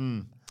to.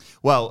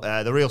 Well,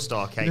 the real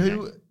star came.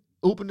 Who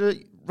opened a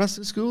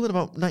wrestling school in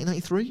about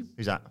 1993?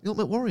 Who's that? The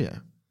Ultimate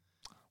Warrior.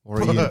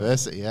 Warrior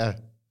University, yeah.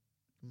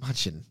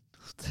 Imagine.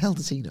 What the hell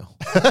does he know?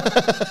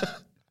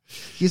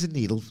 Here's a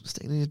needle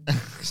sticking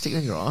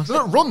in your arse.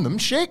 Don't run them,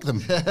 shake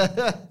them.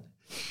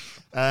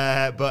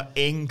 But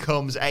in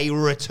comes a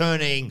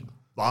returning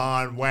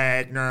Von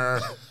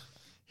Wagner.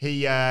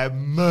 He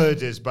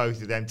murders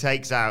both of them,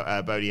 takes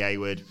out Bodie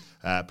Hayward,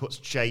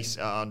 puts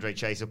Andre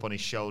Chase up on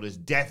his shoulders.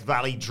 Death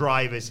Valley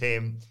drivers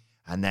him,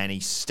 and then he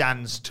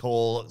stands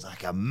tall, looks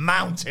like a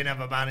mountain of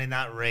a man in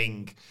that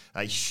ring.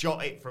 They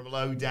shot it from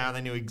low down.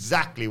 They knew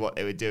exactly what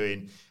they were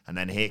doing. And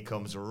then here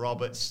comes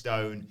Robert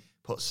Stone,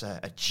 puts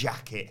a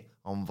jacket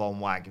on Von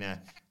Wagner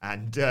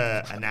and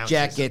announces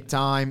jacket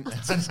time.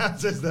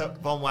 Announces that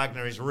Von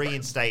Wagner is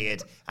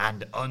reinstated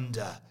and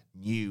under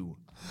new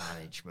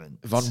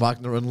management. Von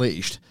Wagner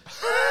Unleashed.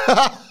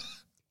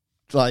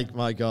 Like,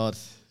 my God.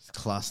 It's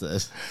class,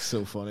 this.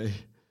 So funny.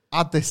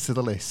 Add this to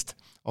the list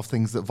of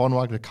things that Von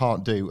Wagner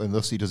can't do, and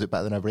thus he does it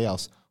better than everybody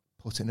else.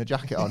 Putting a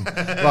jacket on.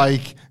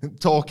 Like,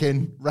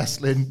 talking,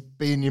 wrestling,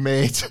 being your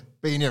mate,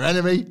 being your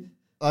enemy.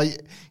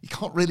 Like, you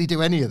can't really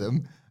do any of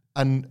them.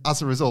 And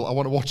as a result, I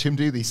want to watch him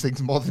do these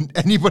things more than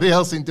anybody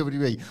else in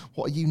WWE.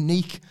 What a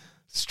unique,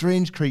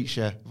 strange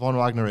creature Von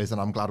Wagner is, and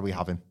I'm glad we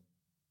have him.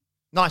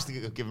 Nice to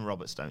give him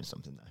Robert Stone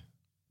something, though.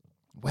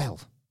 Well,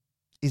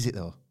 is it,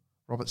 though?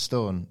 Robert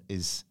Stone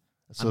is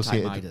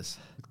associated with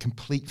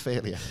complete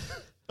failure.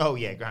 Oh,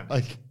 yeah, grand.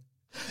 Like,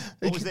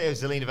 what was it? It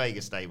was Zelina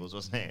Vega stables,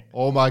 wasn't it?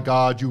 Oh, my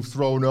God, you've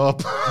thrown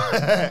up.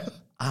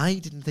 I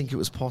didn't think it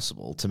was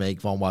possible to make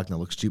Von Wagner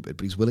look stupid,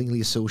 but he's willingly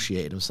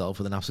associated himself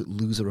with an absolute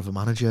loser of a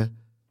manager.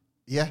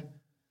 Yeah.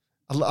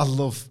 I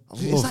love...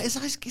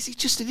 Is he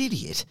just an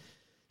idiot?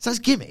 Is that his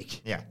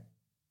gimmick? Yeah.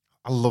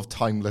 I love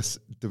timeless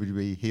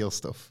WWE heel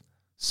stuff.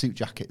 Suit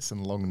jackets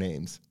and long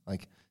names.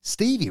 Like,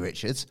 Stevie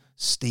Richards,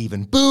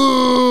 Stephen,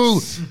 boo!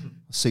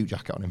 Suit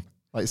jacket on him.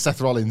 Like, Seth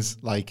Rollins,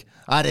 like,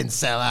 I didn't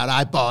sell out,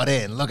 I bought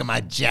in. Look at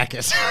my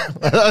jacket.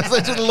 I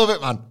just love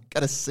it, man.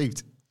 Get a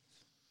suit.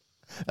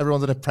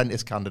 Everyone's an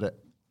apprentice candidate.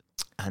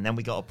 And then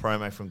we got a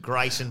promo from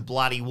Grayson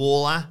Bloody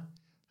Waller.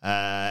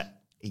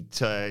 He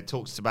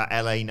talks about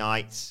LA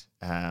Knight.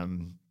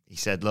 He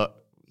said, look,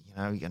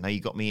 I know you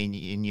got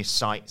me in your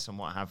sights and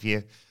what have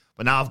you,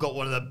 but now I've got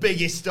one of the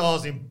biggest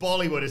stars in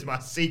Bollywood as my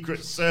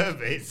secret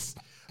service.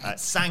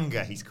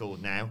 Sangha, he's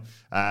called now.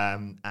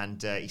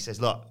 And he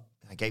says, look,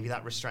 I gave you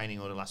that restraining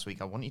order last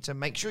week. I want you to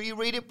make sure you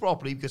read it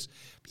properly because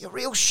it'd be a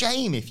real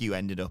shame if you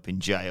ended up in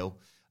jail.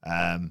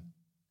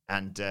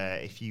 And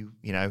if you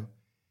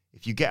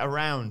get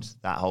around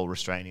that whole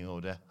restraining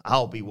order,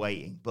 I'll be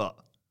waiting. But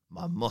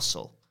my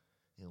muscle,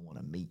 he'll want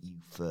to meet you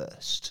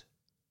first.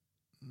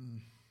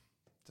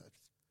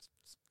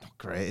 It's not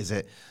great, is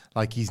it?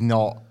 Like, he's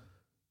not...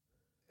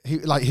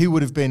 Who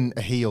would have been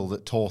a heel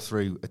that tore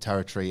through a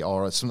territory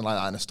or something like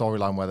that in a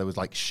storyline where there was,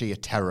 like, sheer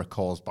terror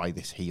caused by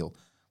this heel?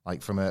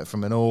 Like, from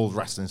an old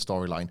wrestling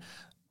storyline.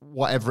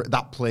 Whatever,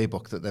 that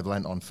playbook that they've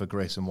lent on for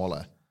Grayson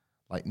Waller,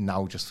 like,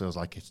 now just feels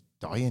like it's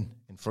dying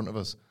in front of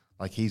us.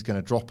 Like, he's going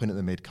to drop in at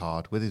the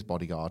mid-card with his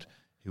bodyguard,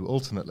 who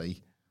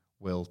ultimately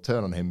will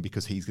turn on him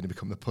because he's going to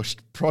become the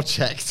pushed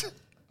project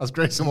as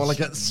Grayson Waller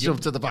gets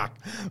shoved to the back.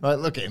 Right,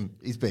 look at him.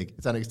 He's big.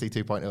 It's NXT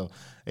 2.0.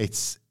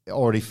 It's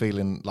already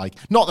feeling like...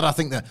 Not that I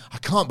think that... I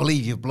can't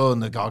believe you've blown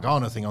the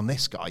Gargano thing on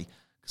this guy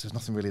because there's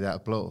nothing really there to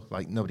blow.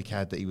 Like, nobody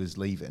cared that he was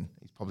leaving.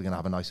 He's probably going to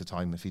have a nicer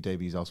time if he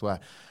debuts elsewhere.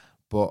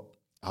 But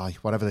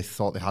whatever they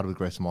thought they had with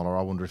Grayson Waller,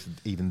 I wonder if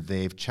even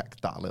they've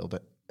checked that a little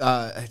bit.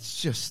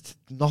 It's just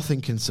nothing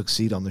can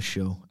succeed on the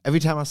show. Every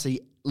time I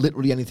see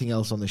literally anything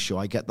else on the show,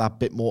 I get that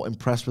bit more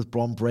impressed with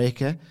Bron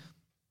Breakker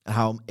and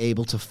how I'm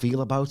able to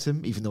feel about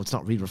him, even though it's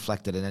not really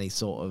reflected in any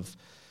sort of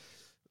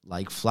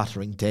like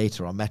flattering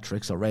data or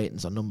metrics or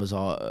ratings or numbers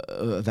or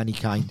of any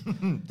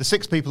kind. The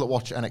 6 people that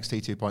watch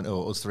NXT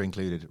 2.0, us 3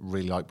 included,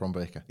 really like Bron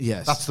Breakker.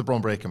 Yes. That's the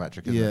Bron Breakker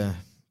metric, isn't it?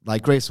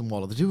 Like Grayson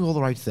Waller, they do all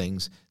the right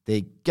things.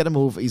 They get him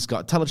over. He's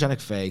got a telegenic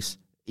face.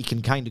 He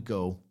can kind of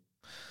go.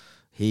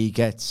 He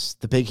gets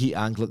the big heat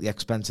angle at the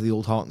expense of the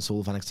old heart and soul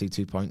of NXT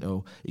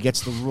 2.0. He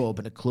gets the rub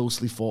in a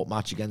closely fought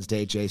match against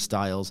AJ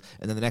Styles.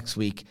 And then the next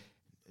week,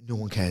 no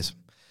one cares.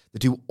 They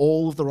do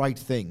all of the right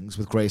things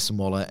with Grayson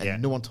Waller,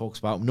 and no one talks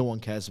about him. No one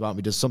cares about him.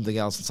 He does something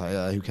else and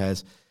say, who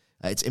cares?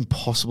 It's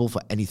impossible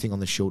for anything on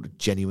the show to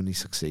genuinely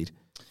succeed.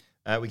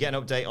 We get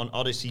an update on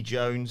Odyssey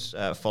Jones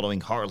following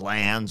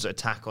Heartland's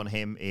attack on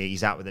him.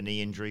 He's out with a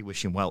knee injury.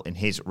 Wish him well in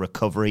his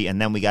recovery. And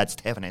then we got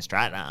Stefan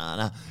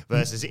Estrada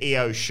versus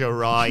Io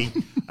Shirai.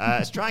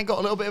 Estrada got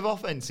a little bit of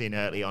offense in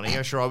early on.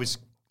 Io Shirai was,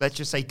 let's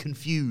just say,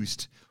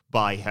 confused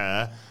by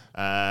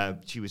her.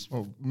 She was...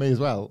 Well, me as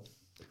well.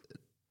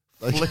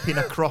 flipping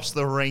across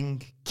the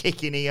ring,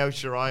 kicking Io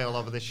Shirai all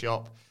over the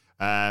shop.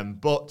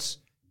 But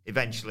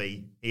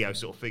eventually, Io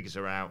sort of figures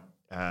her out.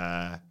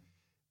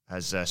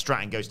 As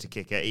Stratton goes to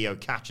kick her, Io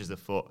catches the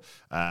foot,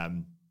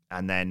 and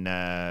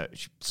then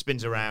she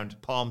spins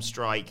around, palm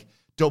strike,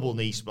 double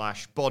knee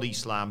splash, body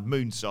slam,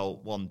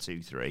 moonsault, 1,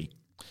 2, 3.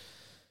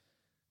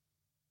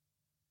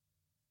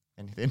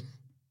 Anything?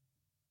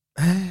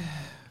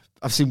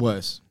 I've seen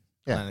worse.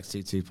 Yeah.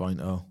 NXT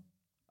 2.0.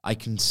 I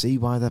can see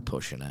why they're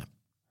pushing it.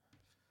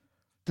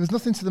 There was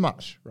nothing to the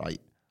match, right?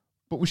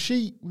 But was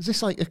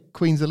this like a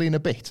Queen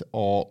Zelina bit,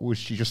 or was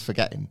she just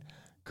forgetting?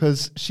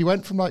 Because she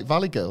went from like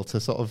Valley Girl to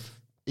sort of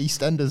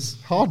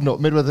EastEnders hard nut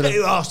midway.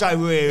 You asked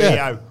over here,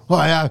 Io.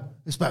 Well, yeah,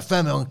 it's about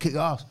female and kick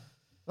ass.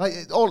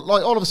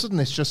 All of a sudden,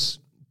 it's just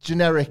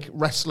generic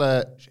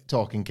wrestler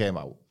talking came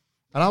out,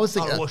 and I was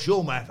thinking, wash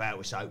your mouth out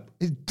with soap.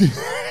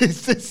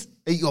 Is this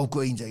eat your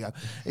greens?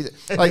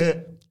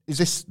 Is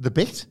this the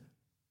bit?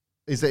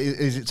 Is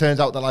it turns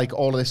out that like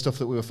all of this stuff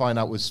that we were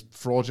finding out was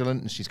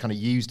fraudulent, and she's kind of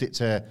used it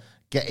to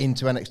get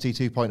into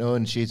NXT 2.0,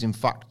 and she's in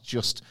fact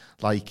just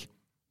like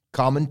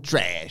common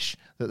trash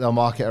that they'll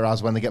market her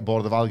as when they get bored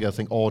of the Valley Girl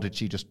thing, or did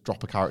she just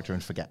drop a character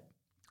and forget?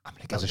 I'm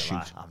going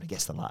to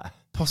guess the latter.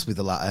 Possibly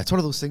the latter. It's one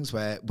of those things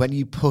where when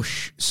you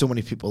push so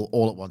many people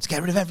all at once, get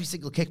rid of every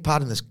single kick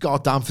pad in this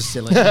goddamn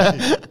facility.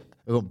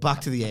 We're going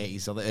back to the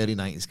 80s or the early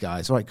 90s,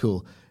 guys. All right,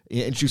 cool.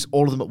 You introduce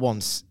all of them at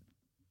once.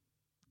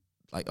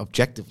 Like,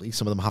 objectively,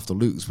 some of them have to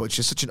lose, but it's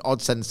just such an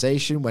odd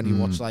sensation when you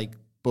watch, like,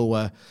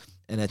 Boa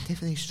and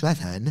Tiffany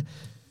Stratton.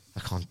 I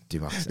can't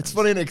do accents. It's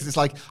funny, because it's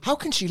like, how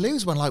can she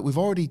lose when, like, we've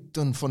already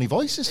done funny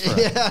voices for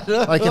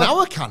her? Like, in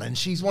our canon,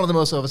 she's one of the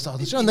most overstars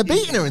of the show, and they're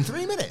beating her in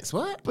 3 minutes.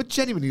 What? But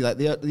genuinely, like,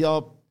 they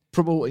are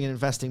promoting and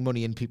investing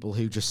money in people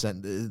who just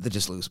they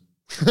just lose.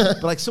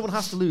 But, like, someone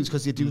has to lose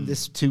because you're doing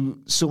this to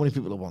so many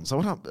people at once.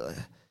 So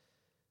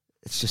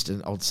it's just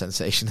an odd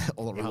sensation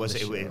all around.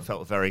 It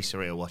felt very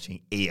surreal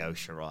watching Io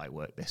Shirai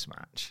work this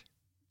match.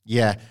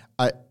 Yeah,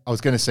 I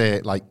was going to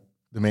say, like,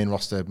 the main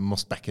roster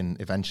must beckon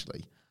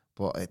eventually,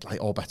 but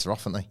all bets are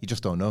off, aren't they? You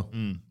just don't know.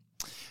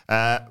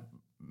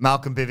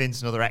 Malcolm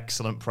Bivens, another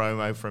excellent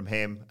promo from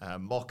him,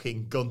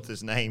 mocking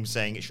Gunther's name,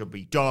 saying it should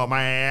be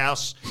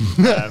Dumbass.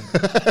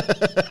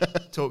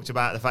 Talked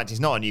about the fact it's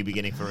not a new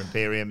beginning for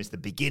Imperium, it's the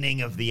beginning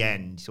of the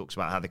end. He talks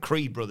about how the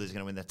Creed brothers are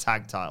going to win the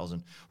tag titles,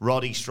 and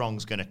Roddy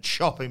Strong's going to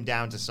chop him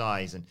down to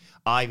size, and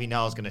Ivy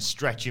Nile going to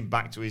stretch him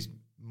back to his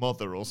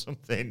mother or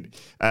something.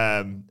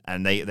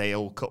 And they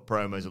all cut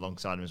promos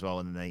alongside him as well,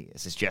 and then they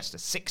suggest a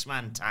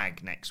 6-man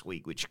tag next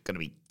week, which is going to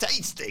be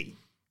tasty.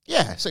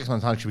 Yeah,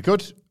 6-man tag should be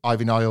good.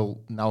 Ivy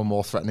Nile now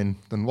more threatening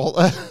than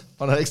Walter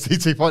on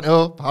NXT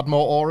 2.0. Had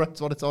more aura.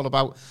 That's what it's all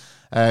about.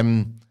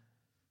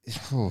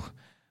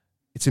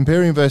 It's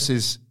Imperium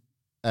versus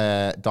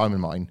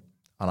Diamond Mine,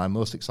 and I'm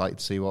most excited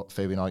to see what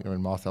Fabian Aichner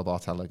and Marcel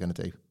Bartel are going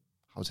to do.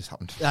 How's this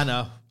happened? I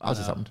know. How's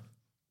this happened?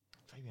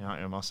 Fabian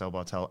Aichner, Marcel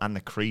Bartel, and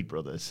the Creed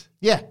brothers.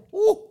 Yeah.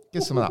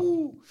 Get some of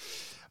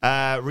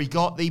that. We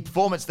got the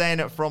performance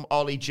then from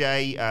Ollie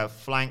J,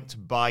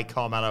 flanked by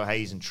Carmelo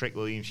Hayes and Trick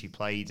Williams. She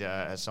played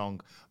a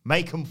song,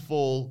 Make 'Em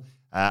Fall,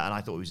 and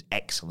I thought it was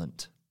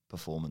excellent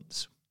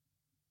performance.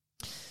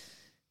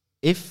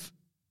 If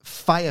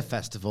Fire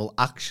Festival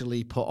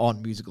actually put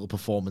on musical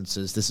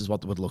performances, this is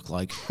what it would look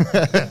like.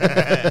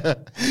 I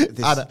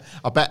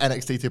bet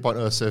NXT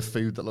 2.0 serve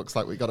food that looks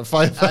like we got a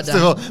Fire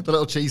Festival. The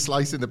little cheese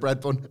slice in the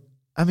bread bun.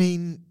 I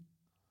mean,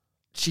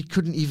 she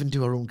couldn't even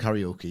do her own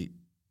karaoke.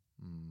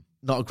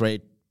 Not a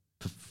great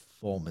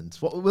performance.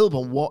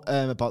 Wilborn, what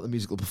about the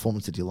musical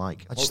performance did you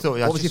like? I just thought.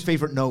 What was your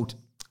favourite note?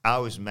 I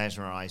was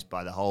mesmerised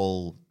by the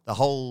whole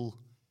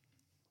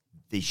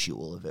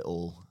visual of it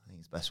all. I think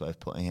it's the best way of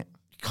putting it.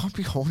 You can't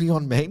be only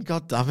on main,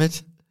 god damn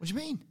it. What do you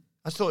mean?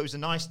 I just thought it was a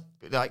nice,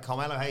 like,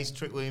 Carmelo Hayes,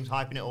 Trick Williams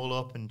hyping it all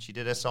up, and she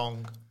did her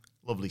song.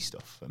 Lovely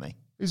stuff for me.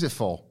 Who's it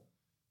for?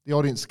 The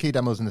audience, key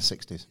demos in the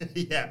 60s.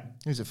 Yeah.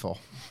 Who's it for?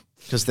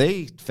 Because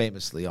they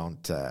famously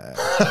aren't...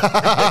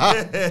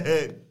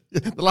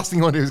 The last thing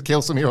you want to do is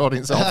kill some of your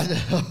audience off.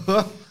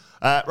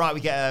 Right,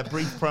 we get a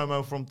brief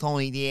promo from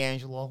Tony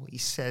D'Angelo. He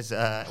says, he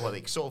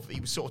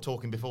was sort of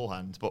talking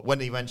beforehand, but when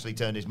he eventually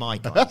turned his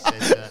mic on, he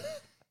says,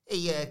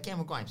 hey,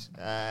 Cameron Grimes,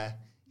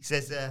 he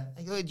says, I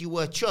heard you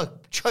were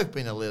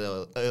chirping a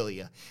little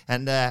earlier,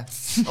 and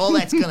all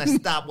that's going to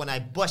stop when I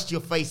bust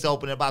your face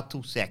open in about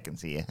 2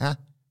 seconds here, huh?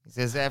 He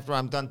says, after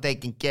I'm done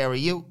taking care of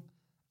you,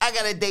 I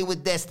got a date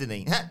with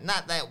Destiny.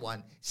 Not that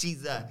one.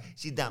 She's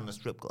down the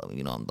strip club.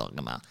 You know what I'm talking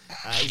about.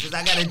 He says,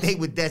 I got a date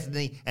with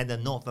Destiny and the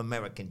North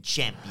American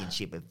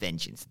Championship at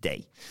Vengeance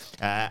Day.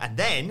 And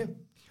then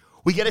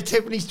we get a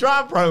Tiffany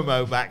Stratton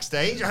promo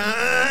backstage.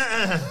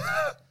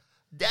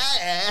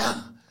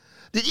 Daddy,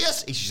 did you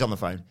see? She's on the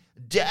phone.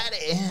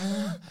 Daddy,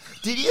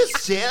 did you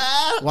see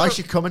that? Why is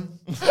she coming?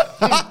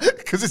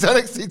 Because it's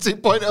NXT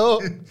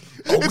 2.0.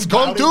 It's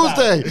Come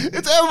Tuesday.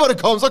 It's everybody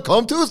comes on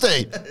Come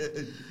Tuesday.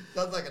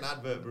 Sounds like an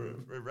advert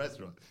for a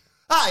restaurant.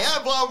 Hi,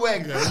 I'm Von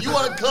Wagner. You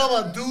want to come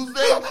on Tuesday?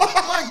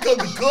 I come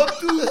to Come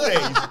Tuesday.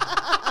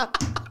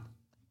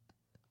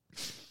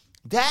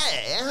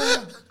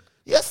 Daddy,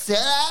 you see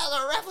said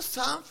the ref was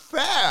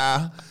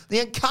unfair. The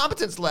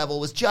incompetence level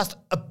was just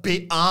a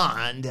bit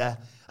on.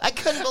 I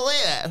couldn't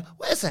believe it.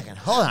 Wait a second.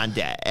 Hold on,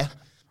 Dad.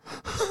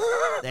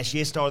 There she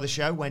is, star of the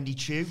show, Wendy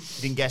Chu.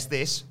 Didn't guess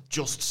this.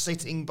 Just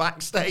sitting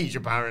backstage,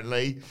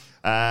 apparently.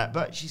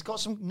 But she's got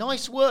some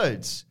nice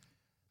words.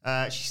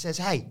 She says,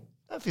 hey,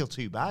 don't feel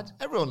too bad.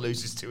 Everyone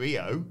loses to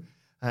EO.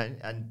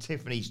 And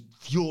Tiffany's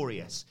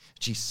furious.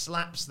 She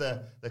slaps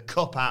the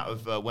cup out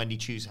of Wendy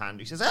Chu's hand.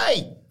 She says,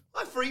 hey,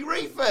 my free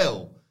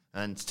refill.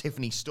 And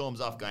Tiffany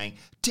storms off going,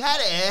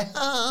 Daddy,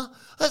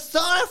 there's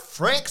not a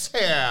freaks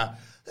here.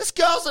 This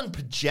girl's in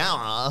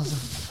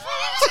pajamas.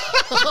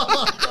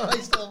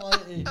 Christ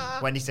almighty.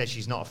 Wendy says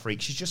she's not a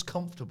freak. She's just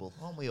comfortable,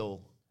 aren't we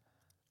all?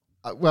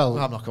 Well,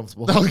 I'm not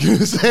comfortable. I was going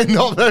to say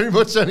not very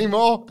much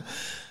anymore.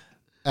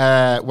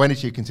 Wendy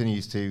Chu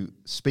continues to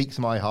speak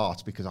to my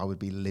heart because I would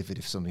be livid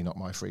if somebody knocked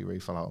my free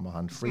refill out of my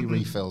hand. Free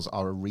refills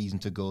are a reason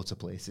to go to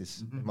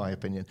places, in my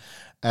opinion.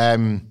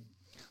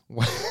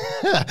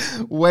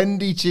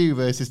 Wendy Chu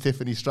versus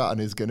Tiffany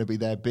Stratton is going to be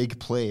their big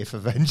play for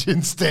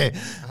Vengeance Day.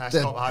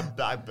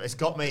 It's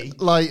got me.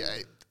 Like,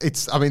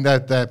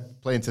 they're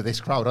playing to this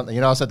crowd, aren't they?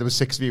 You know, I said there were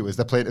 6 viewers.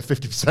 They're playing to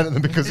 50% of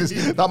them because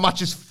that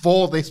match is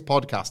for this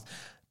podcast.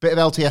 Bit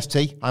of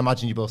LTST. I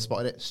imagine you both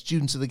spotted it.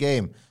 Students of the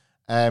game.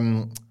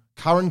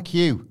 Karen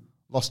Q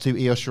lost to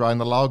Io Shirai in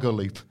the Largo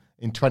Loop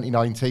in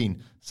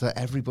 2019. So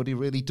everybody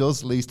really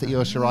does lose to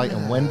Io Shirai,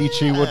 and Wendy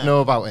Chu would know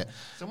about it.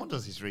 Someone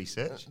does his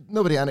research.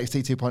 Nobody at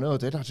NXT 2.0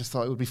 did. I just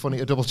thought it would be funny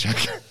to double check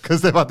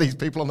because they've had these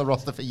people on the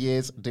roster for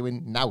years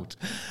doing nout.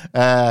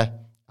 The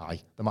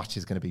match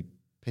is going to be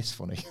piss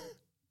funny.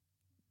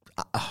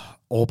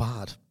 Or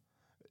bad.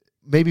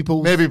 Maybe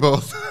both. Maybe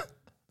both.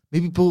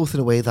 Maybe both in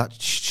a way that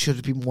should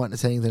have been more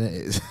entertaining than it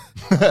is.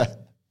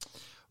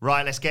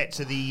 Right, let's get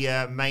to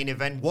the main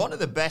event. One of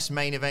the best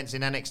main events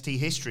in NXT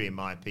history, in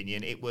my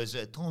opinion. It was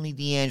Tony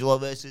D'Angelo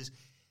versus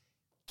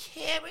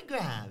Cameron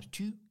Grimes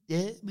to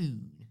the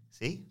moon.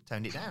 See?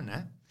 Toned it down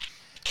now.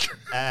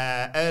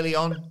 Early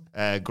on,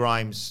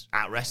 Grimes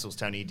out-wrestles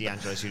Tony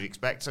D'Angelo, as you'd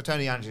expect. So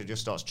Tony D'Angelo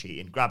just starts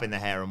cheating, grabbing the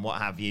hair and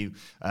what have you,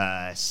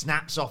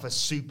 snaps off a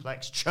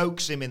suplex,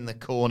 chokes him in the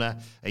corner.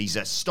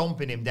 He's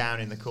stomping him down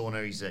in the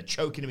corner. He's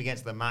choking him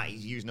against the mat.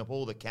 He's using up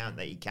all the count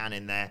that he can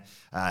in there.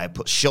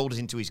 Puts shoulders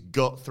into his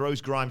gut,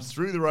 throws Grimes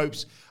through the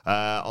ropes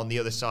on the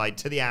other side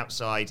to the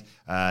outside,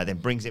 then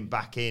brings him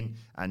back in,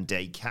 and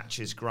he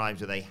catches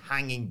Grimes with a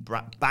hanging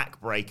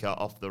backbreaker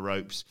off the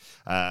ropes.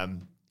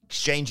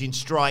 Exchanging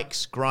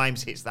strikes,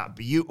 Grimes hits that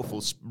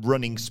beautiful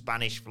running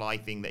Spanish fly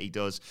thing that he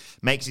does,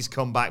 makes his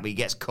comeback, but he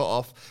gets cut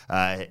off,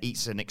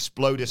 eats an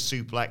exploder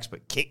suplex,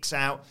 but kicks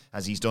out,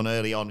 as he's done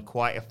early on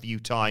quite a few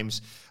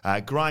times.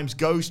 Grimes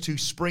goes to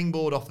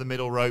springboard off the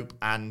middle rope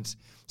and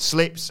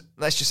slips.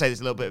 Let's just say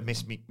there's a little bit of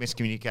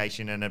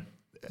miscommunication and a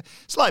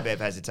slight bit of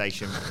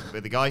hesitation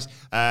with the guys.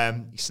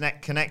 He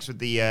connects with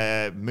the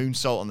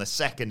moonsault on the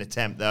second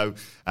attempt, though.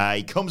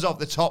 He comes off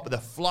the top with a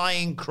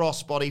flying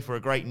crossbody for a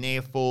great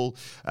near fall.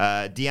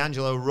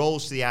 D'Angelo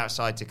rolls to the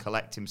outside to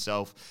collect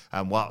himself,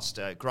 and whilst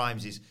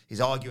Grimes is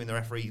arguing the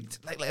referee,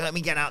 let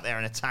me get out there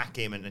and attack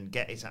him and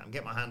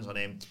get my hands on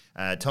him.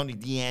 Tony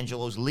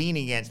D'Angelo's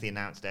leaning against the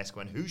announce desk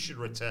when who should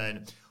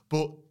return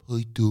but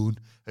Python,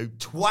 who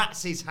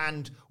twats his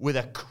hand with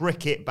a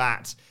cricket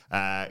bat.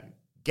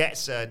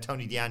 Gets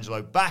Tony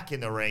D'Angelo back in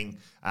the ring,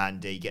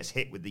 and he gets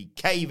hit with the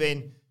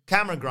cave-in.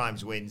 Cameron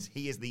Grimes wins.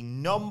 He is the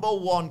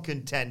 #1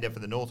 contender for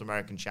the North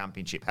American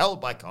Championship, held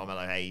by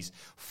Carmelo Hayes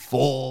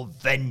for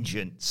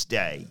Vengeance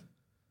Day.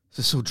 This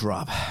is so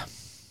drab.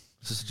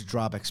 This is such a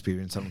drab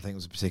experience. I don't think it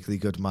was a particularly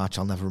good match.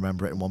 I'll never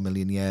remember it in 1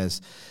 million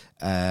years.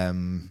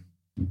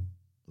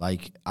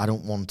 I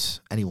don't want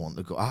anyone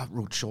to go, I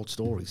wrote short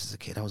stories as a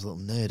kid. I was a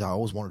little nerd. I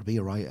always wanted to be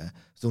a writer.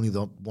 It's only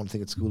the one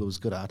thing at school I was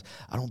good at.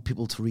 I don't want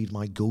people to read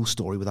my ghost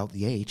story without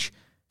the H.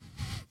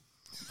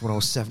 When I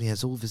was 7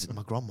 years old visiting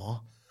my grandma,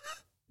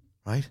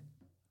 right?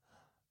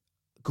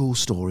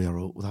 Ghost story I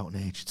wrote without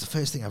an H. It's the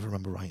first thing I ever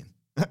remember writing.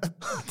 I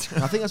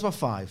think that's about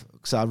 5.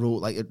 Because I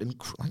wrote,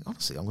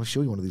 honestly, I'm going to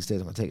show you one of these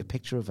days. I'm going to take a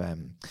picture of, I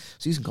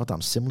was using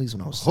goddamn similes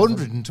when I was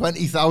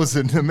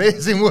 120,000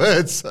 amazing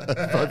words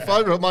by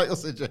 5-year-old Michael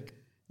Sidgwick.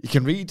 You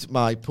can read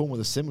my poem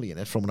with a simile in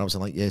it from when I was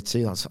in year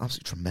 2. That's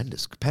absolutely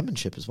tremendous.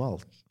 Penmanship as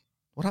well.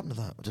 What happened to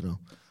that? I don't know.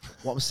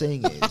 What I'm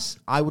saying is,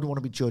 I wouldn't want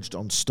to be judged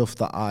on stuff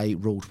that I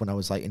wrote when I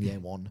was in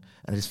year 1.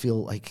 And I just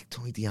feel like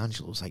Tony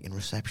D'Angelo was in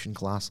reception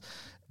class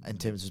in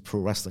terms of his pro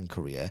wrestling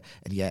career.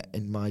 And yet,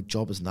 in my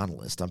job as an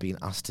analyst, I'm being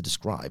asked to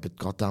describe a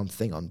goddamn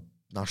thing on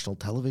national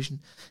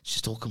television. It's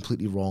just all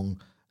completely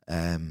wrong.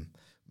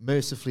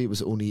 Mercifully, it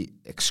was only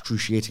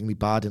excruciatingly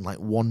bad in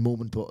one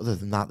moment. But other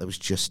than that, there was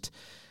just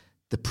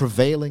the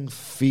prevailing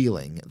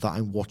feeling that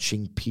I'm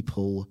watching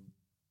people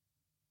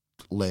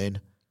learn.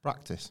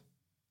 Practice.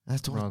 I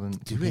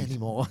don't do it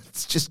anymore.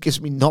 It just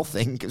gives me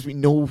nothing, gives me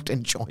no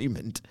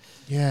enjoyment.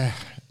 Yeah,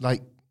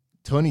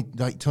 Tony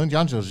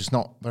D'Angelo is just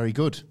not very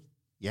good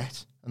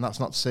yet. And that's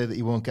not to say that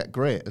he won't get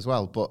great as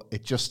well, but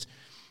it just...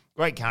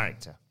 Great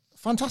character.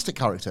 Fantastic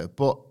character,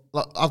 but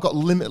I've got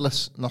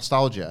limitless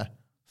nostalgia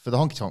for the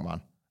Honky Tonk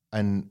Man.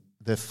 And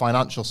the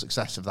financial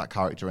success of that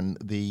character and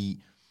the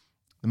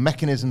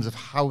mechanisms of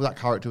how that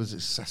character was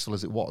as successful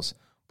as it was.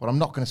 But I'm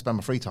not going to spend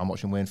my free time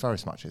watching Wayne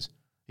Ferris matches.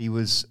 He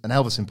was an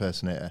Elvis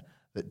impersonator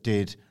that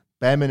did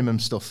bare minimum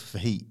stuff for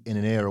Heat in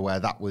an era where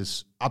that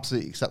was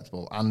absolutely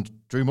acceptable and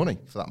drew money,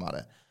 for that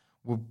matter.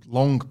 We're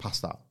long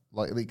past that.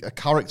 Like a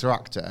character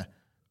actor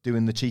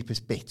doing the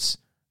cheapest bits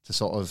to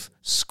sort of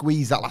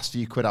squeeze that last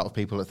few quid out of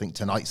people that think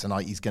tonight's the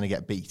night he's going to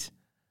get beat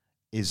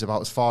is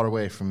about as far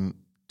away from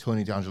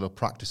Tony D'Angelo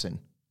practicing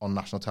on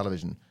national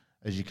television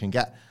as you can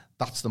get.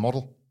 That's the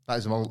model. That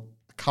is the model.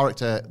 A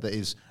character that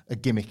is a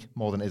gimmick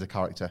more than it is a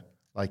character.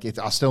 Like,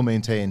 I still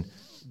maintain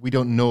we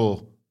don't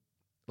know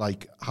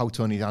like how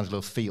Tony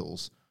D'Angelo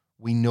feels.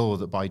 We know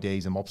that by day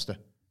he's a mobster.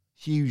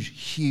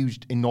 Huge,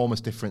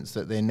 enormous difference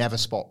that they never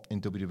spot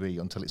in WWE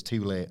until it's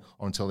too late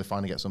or until they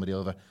finally get somebody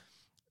over.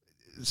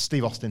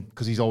 Steve Austin,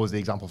 because he's always the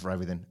example for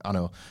everything, I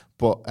know.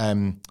 But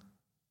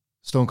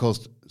Stone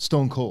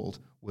Cold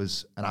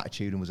was an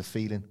attitude and was a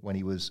feeling when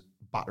he was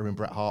battering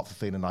Bret Hart for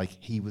feeling like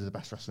he was the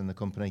best wrestler in the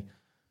company.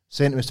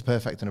 Saying to Mr.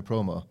 Perfect in a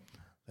promo,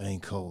 that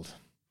ain't cold,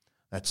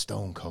 that's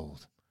Stone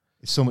Cold.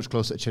 It's so much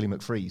closer to Chili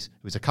McFreeze,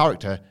 who is a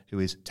character who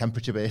is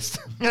temperature-based.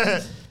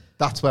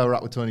 That's where we're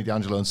at with Tony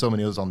D'Angelo and so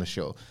many others on the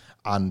show.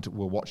 And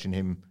we're watching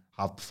him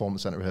have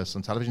performance center rehearsals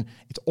on television.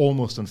 It's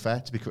almost unfair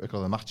to be critical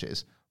of the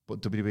matches,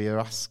 but WWE are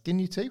asking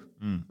you to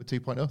with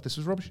 2.0. This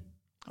was rubbish.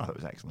 I thought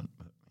it was excellent.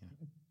 But,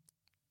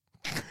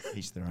 yeah.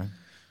 Each to their own.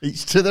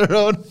 Each to their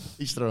own.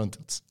 Each to their own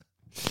tuts.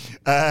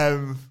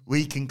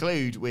 We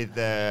conclude with...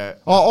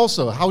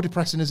 also, how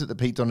depressing is it that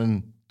Pete Dunne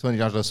and Tony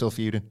D'Angelo are still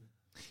feuding?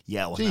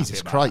 Yeah, well,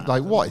 Jesus Christ.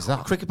 Like, what is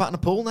that? Cricket bat in a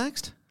pool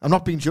next? I'm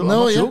not being joking.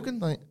 No, I'm not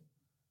yeah.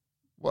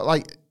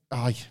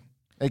 joking.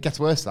 It gets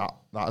worse, that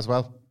as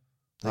well.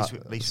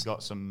 At least we've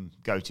got some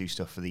go-to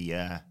stuff for the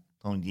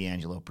Tony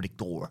D'Angelo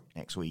predictor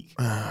next week.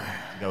 To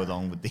go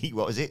along with the,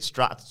 what is it?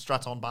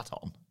 Straton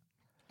Baton.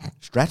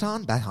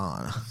 Straton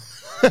Baton.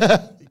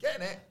 You're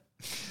getting it.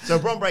 So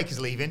Bron Breakker's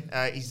leaving.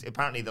 He's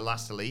apparently the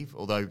last to leave,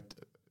 although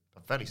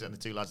I'm fairly certain the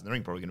two lads in the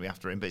ring are probably going to be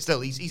after him. But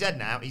still, he's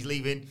heading out. He's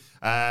leaving.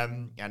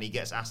 And he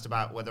gets asked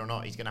about whether or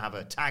not he's going to have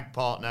a tag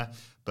partner.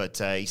 But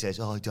he says,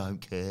 I don't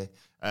care,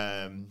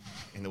 in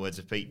the words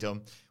of Pete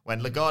Dunne.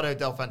 When Legado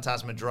del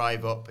Fantasma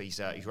drive up, he's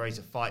ready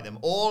to fight them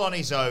all on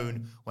his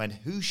own, when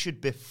who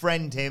should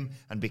befriend him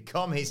and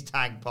become his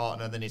tag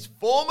partner than his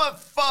former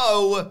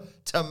foe,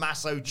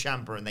 Tommaso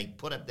Ciampa. And they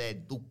put up their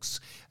looks,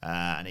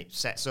 and it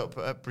sets up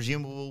a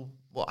presumable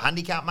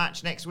handicap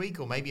match next week,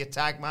 or maybe a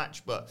tag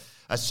match, but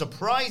a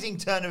surprising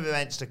turn of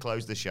events to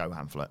close the show,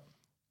 Hamflet.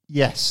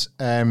 Yes,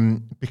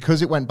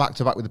 because it went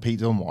back-to-back with the Pete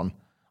Dunne one,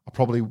 I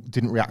probably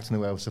didn't react in the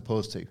way I was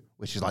supposed to,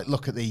 which is like,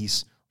 look at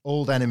these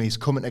old enemies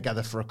coming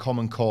together for a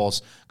common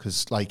cause,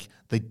 because like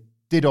they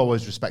did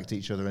always respect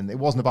each other, and it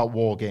wasn't about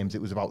war games,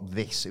 it was about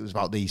this, it was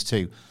about these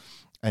two.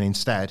 And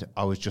instead,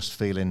 I was just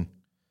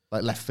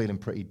left feeling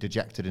pretty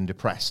dejected and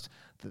depressed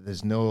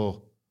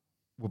that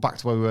we're back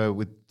to where we were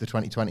with the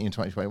 2020 and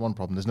 2021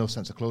 problem. There's no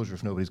sense of closure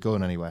if nobody's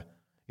going anywhere.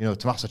 You know,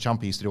 Tommaso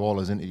Ciampa used to do all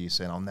his interviews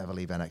saying, I'll never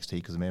leave NXT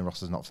because the main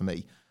roster's not for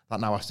me. That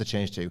now has to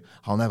change to,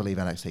 I'll never leave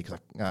NXT because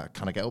I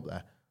can't get up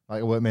there.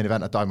 Like, I work main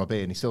event, I dyed my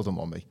beard, and he still doesn't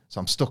want me.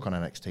 So I'm stuck on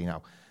NXT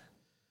now.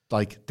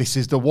 Like, this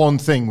is the one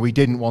thing we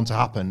didn't want to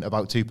happen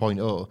about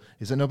 2.0,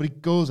 is that nobody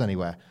goes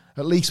anywhere.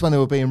 At least when they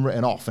were being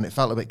written off and it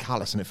felt a bit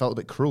callous and it felt a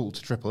bit cruel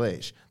to Triple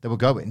H, they were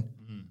going.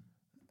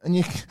 And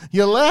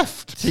you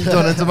left, Pete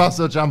Dunne and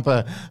Tommaso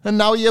Ciampa, and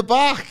now you're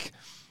back.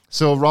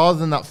 So rather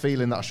than that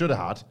feeling that I should have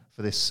had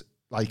for this,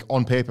 like,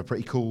 on paper,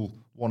 pretty cool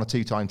 1 or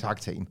 2 time tag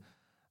team,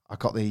 I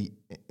got the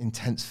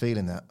intense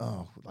feeling that,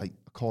 like,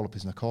 a call-up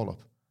isn't a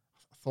call-up.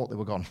 I thought they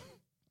were gone.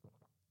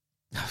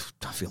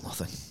 I feel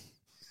nothing.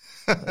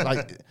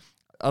 Like,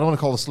 I don't want to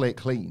call the slate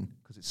clean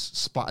because it's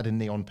splattered in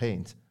neon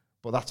paint,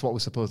 but that's what we're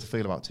supposed to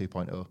feel about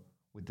 2.0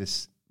 with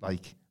this,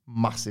 like,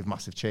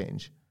 massive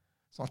change.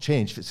 It's not a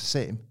change if it's the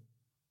same.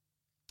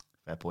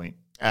 Fair point.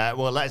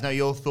 Well, let us know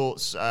your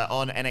thoughts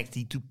on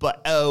NXT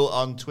 2.0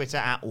 on Twitter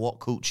at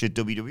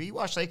WhatCultureWWE.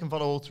 Watch, they can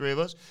follow all three of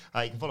us.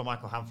 You can follow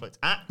Michael Hamflet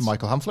at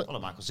Michael Hamflet. Follow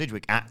Michael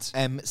Sidgwick at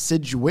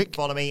Sidgwick.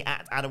 Follow me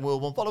at Adam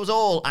Wilborn. Follow us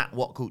all at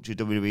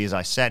WhatCultureWWE. As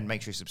I said,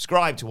 make sure you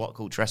subscribe to What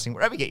Culture Wrestling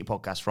wherever you get your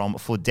podcasts from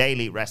for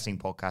daily wrestling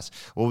podcasts.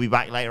 We'll be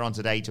back later on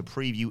today to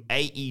preview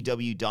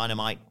AEW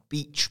Dynamite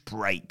Beach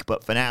Break.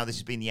 But for now, this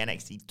has been the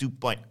NXT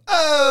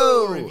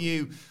 2.0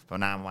 review. For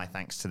now, my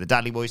thanks to the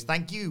Dudley Boys.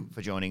 Thank you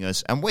for joining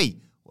us, and we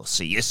will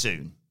see you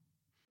soon.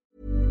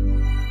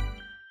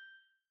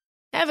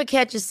 Ever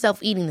catch yourself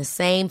eating the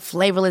same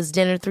flavorless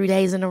dinner 3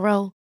 days in a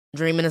row?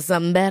 Dreaming of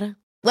something better?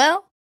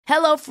 Well,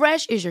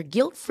 HelloFresh is your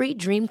guilt-free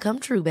dream come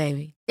true,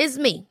 baby. It's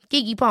me,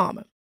 Keke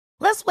Palmer.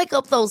 Let's wake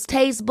up those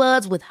taste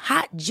buds with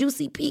hot,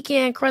 juicy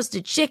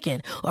pecan-crusted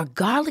chicken or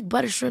garlic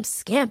butter shrimp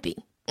scampi.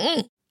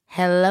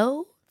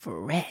 Hello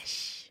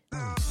Fresh.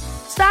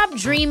 Stop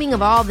dreaming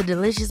of all the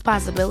delicious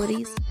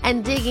possibilities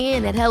and dig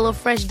in at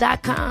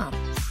HelloFresh.com.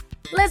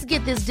 Let's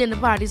get this dinner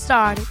party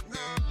started.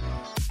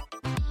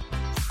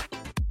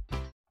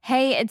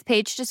 Hey, it's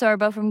Paige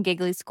DeSorbo from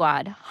Giggly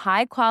Squad.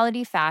 High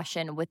quality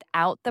fashion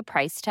without the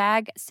price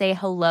tag. Say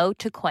hello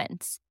to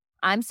Quince.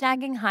 I'm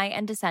snagging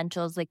high-end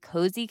essentials like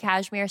cozy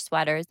cashmere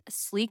sweaters,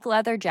 sleek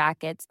leather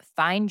jackets,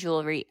 fine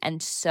jewelry,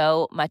 and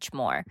so much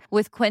more.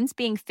 With Quince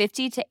being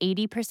 50 to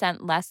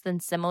 80% less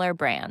than similar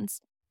brands.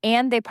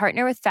 And they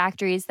partner with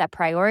factories that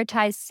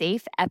prioritize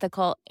safe,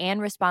 ethical, and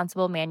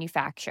responsible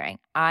manufacturing.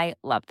 I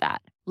love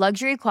that.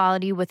 Luxury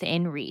quality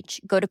within reach.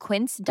 Go to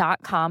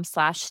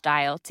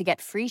quince.com/style to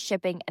get free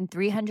shipping and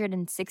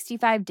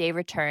 365-day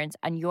returns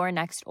on your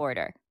next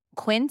order.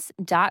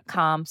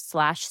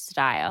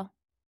 Quince.com/style.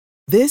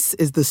 This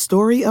is the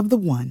story of the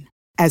one.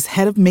 As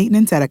head of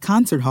maintenance at a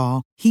concert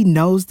hall, he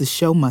knows the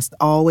show must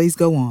always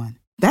go on.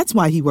 That's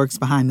why he works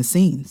behind the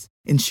scenes,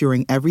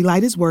 ensuring every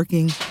light is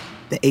working,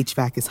 the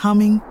HVAC is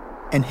humming,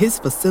 and his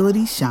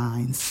facility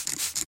shines.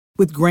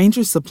 With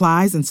Grainger's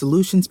supplies and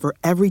solutions for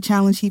every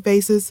challenge he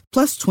faces,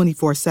 plus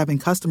 24/7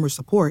 customer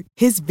support,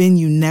 his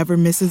venue never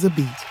misses a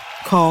beat.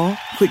 Call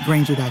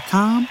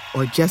quickgrainger.com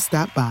or just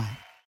stop by.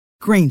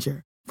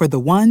 Grainger, for the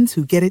ones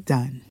who get it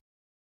done.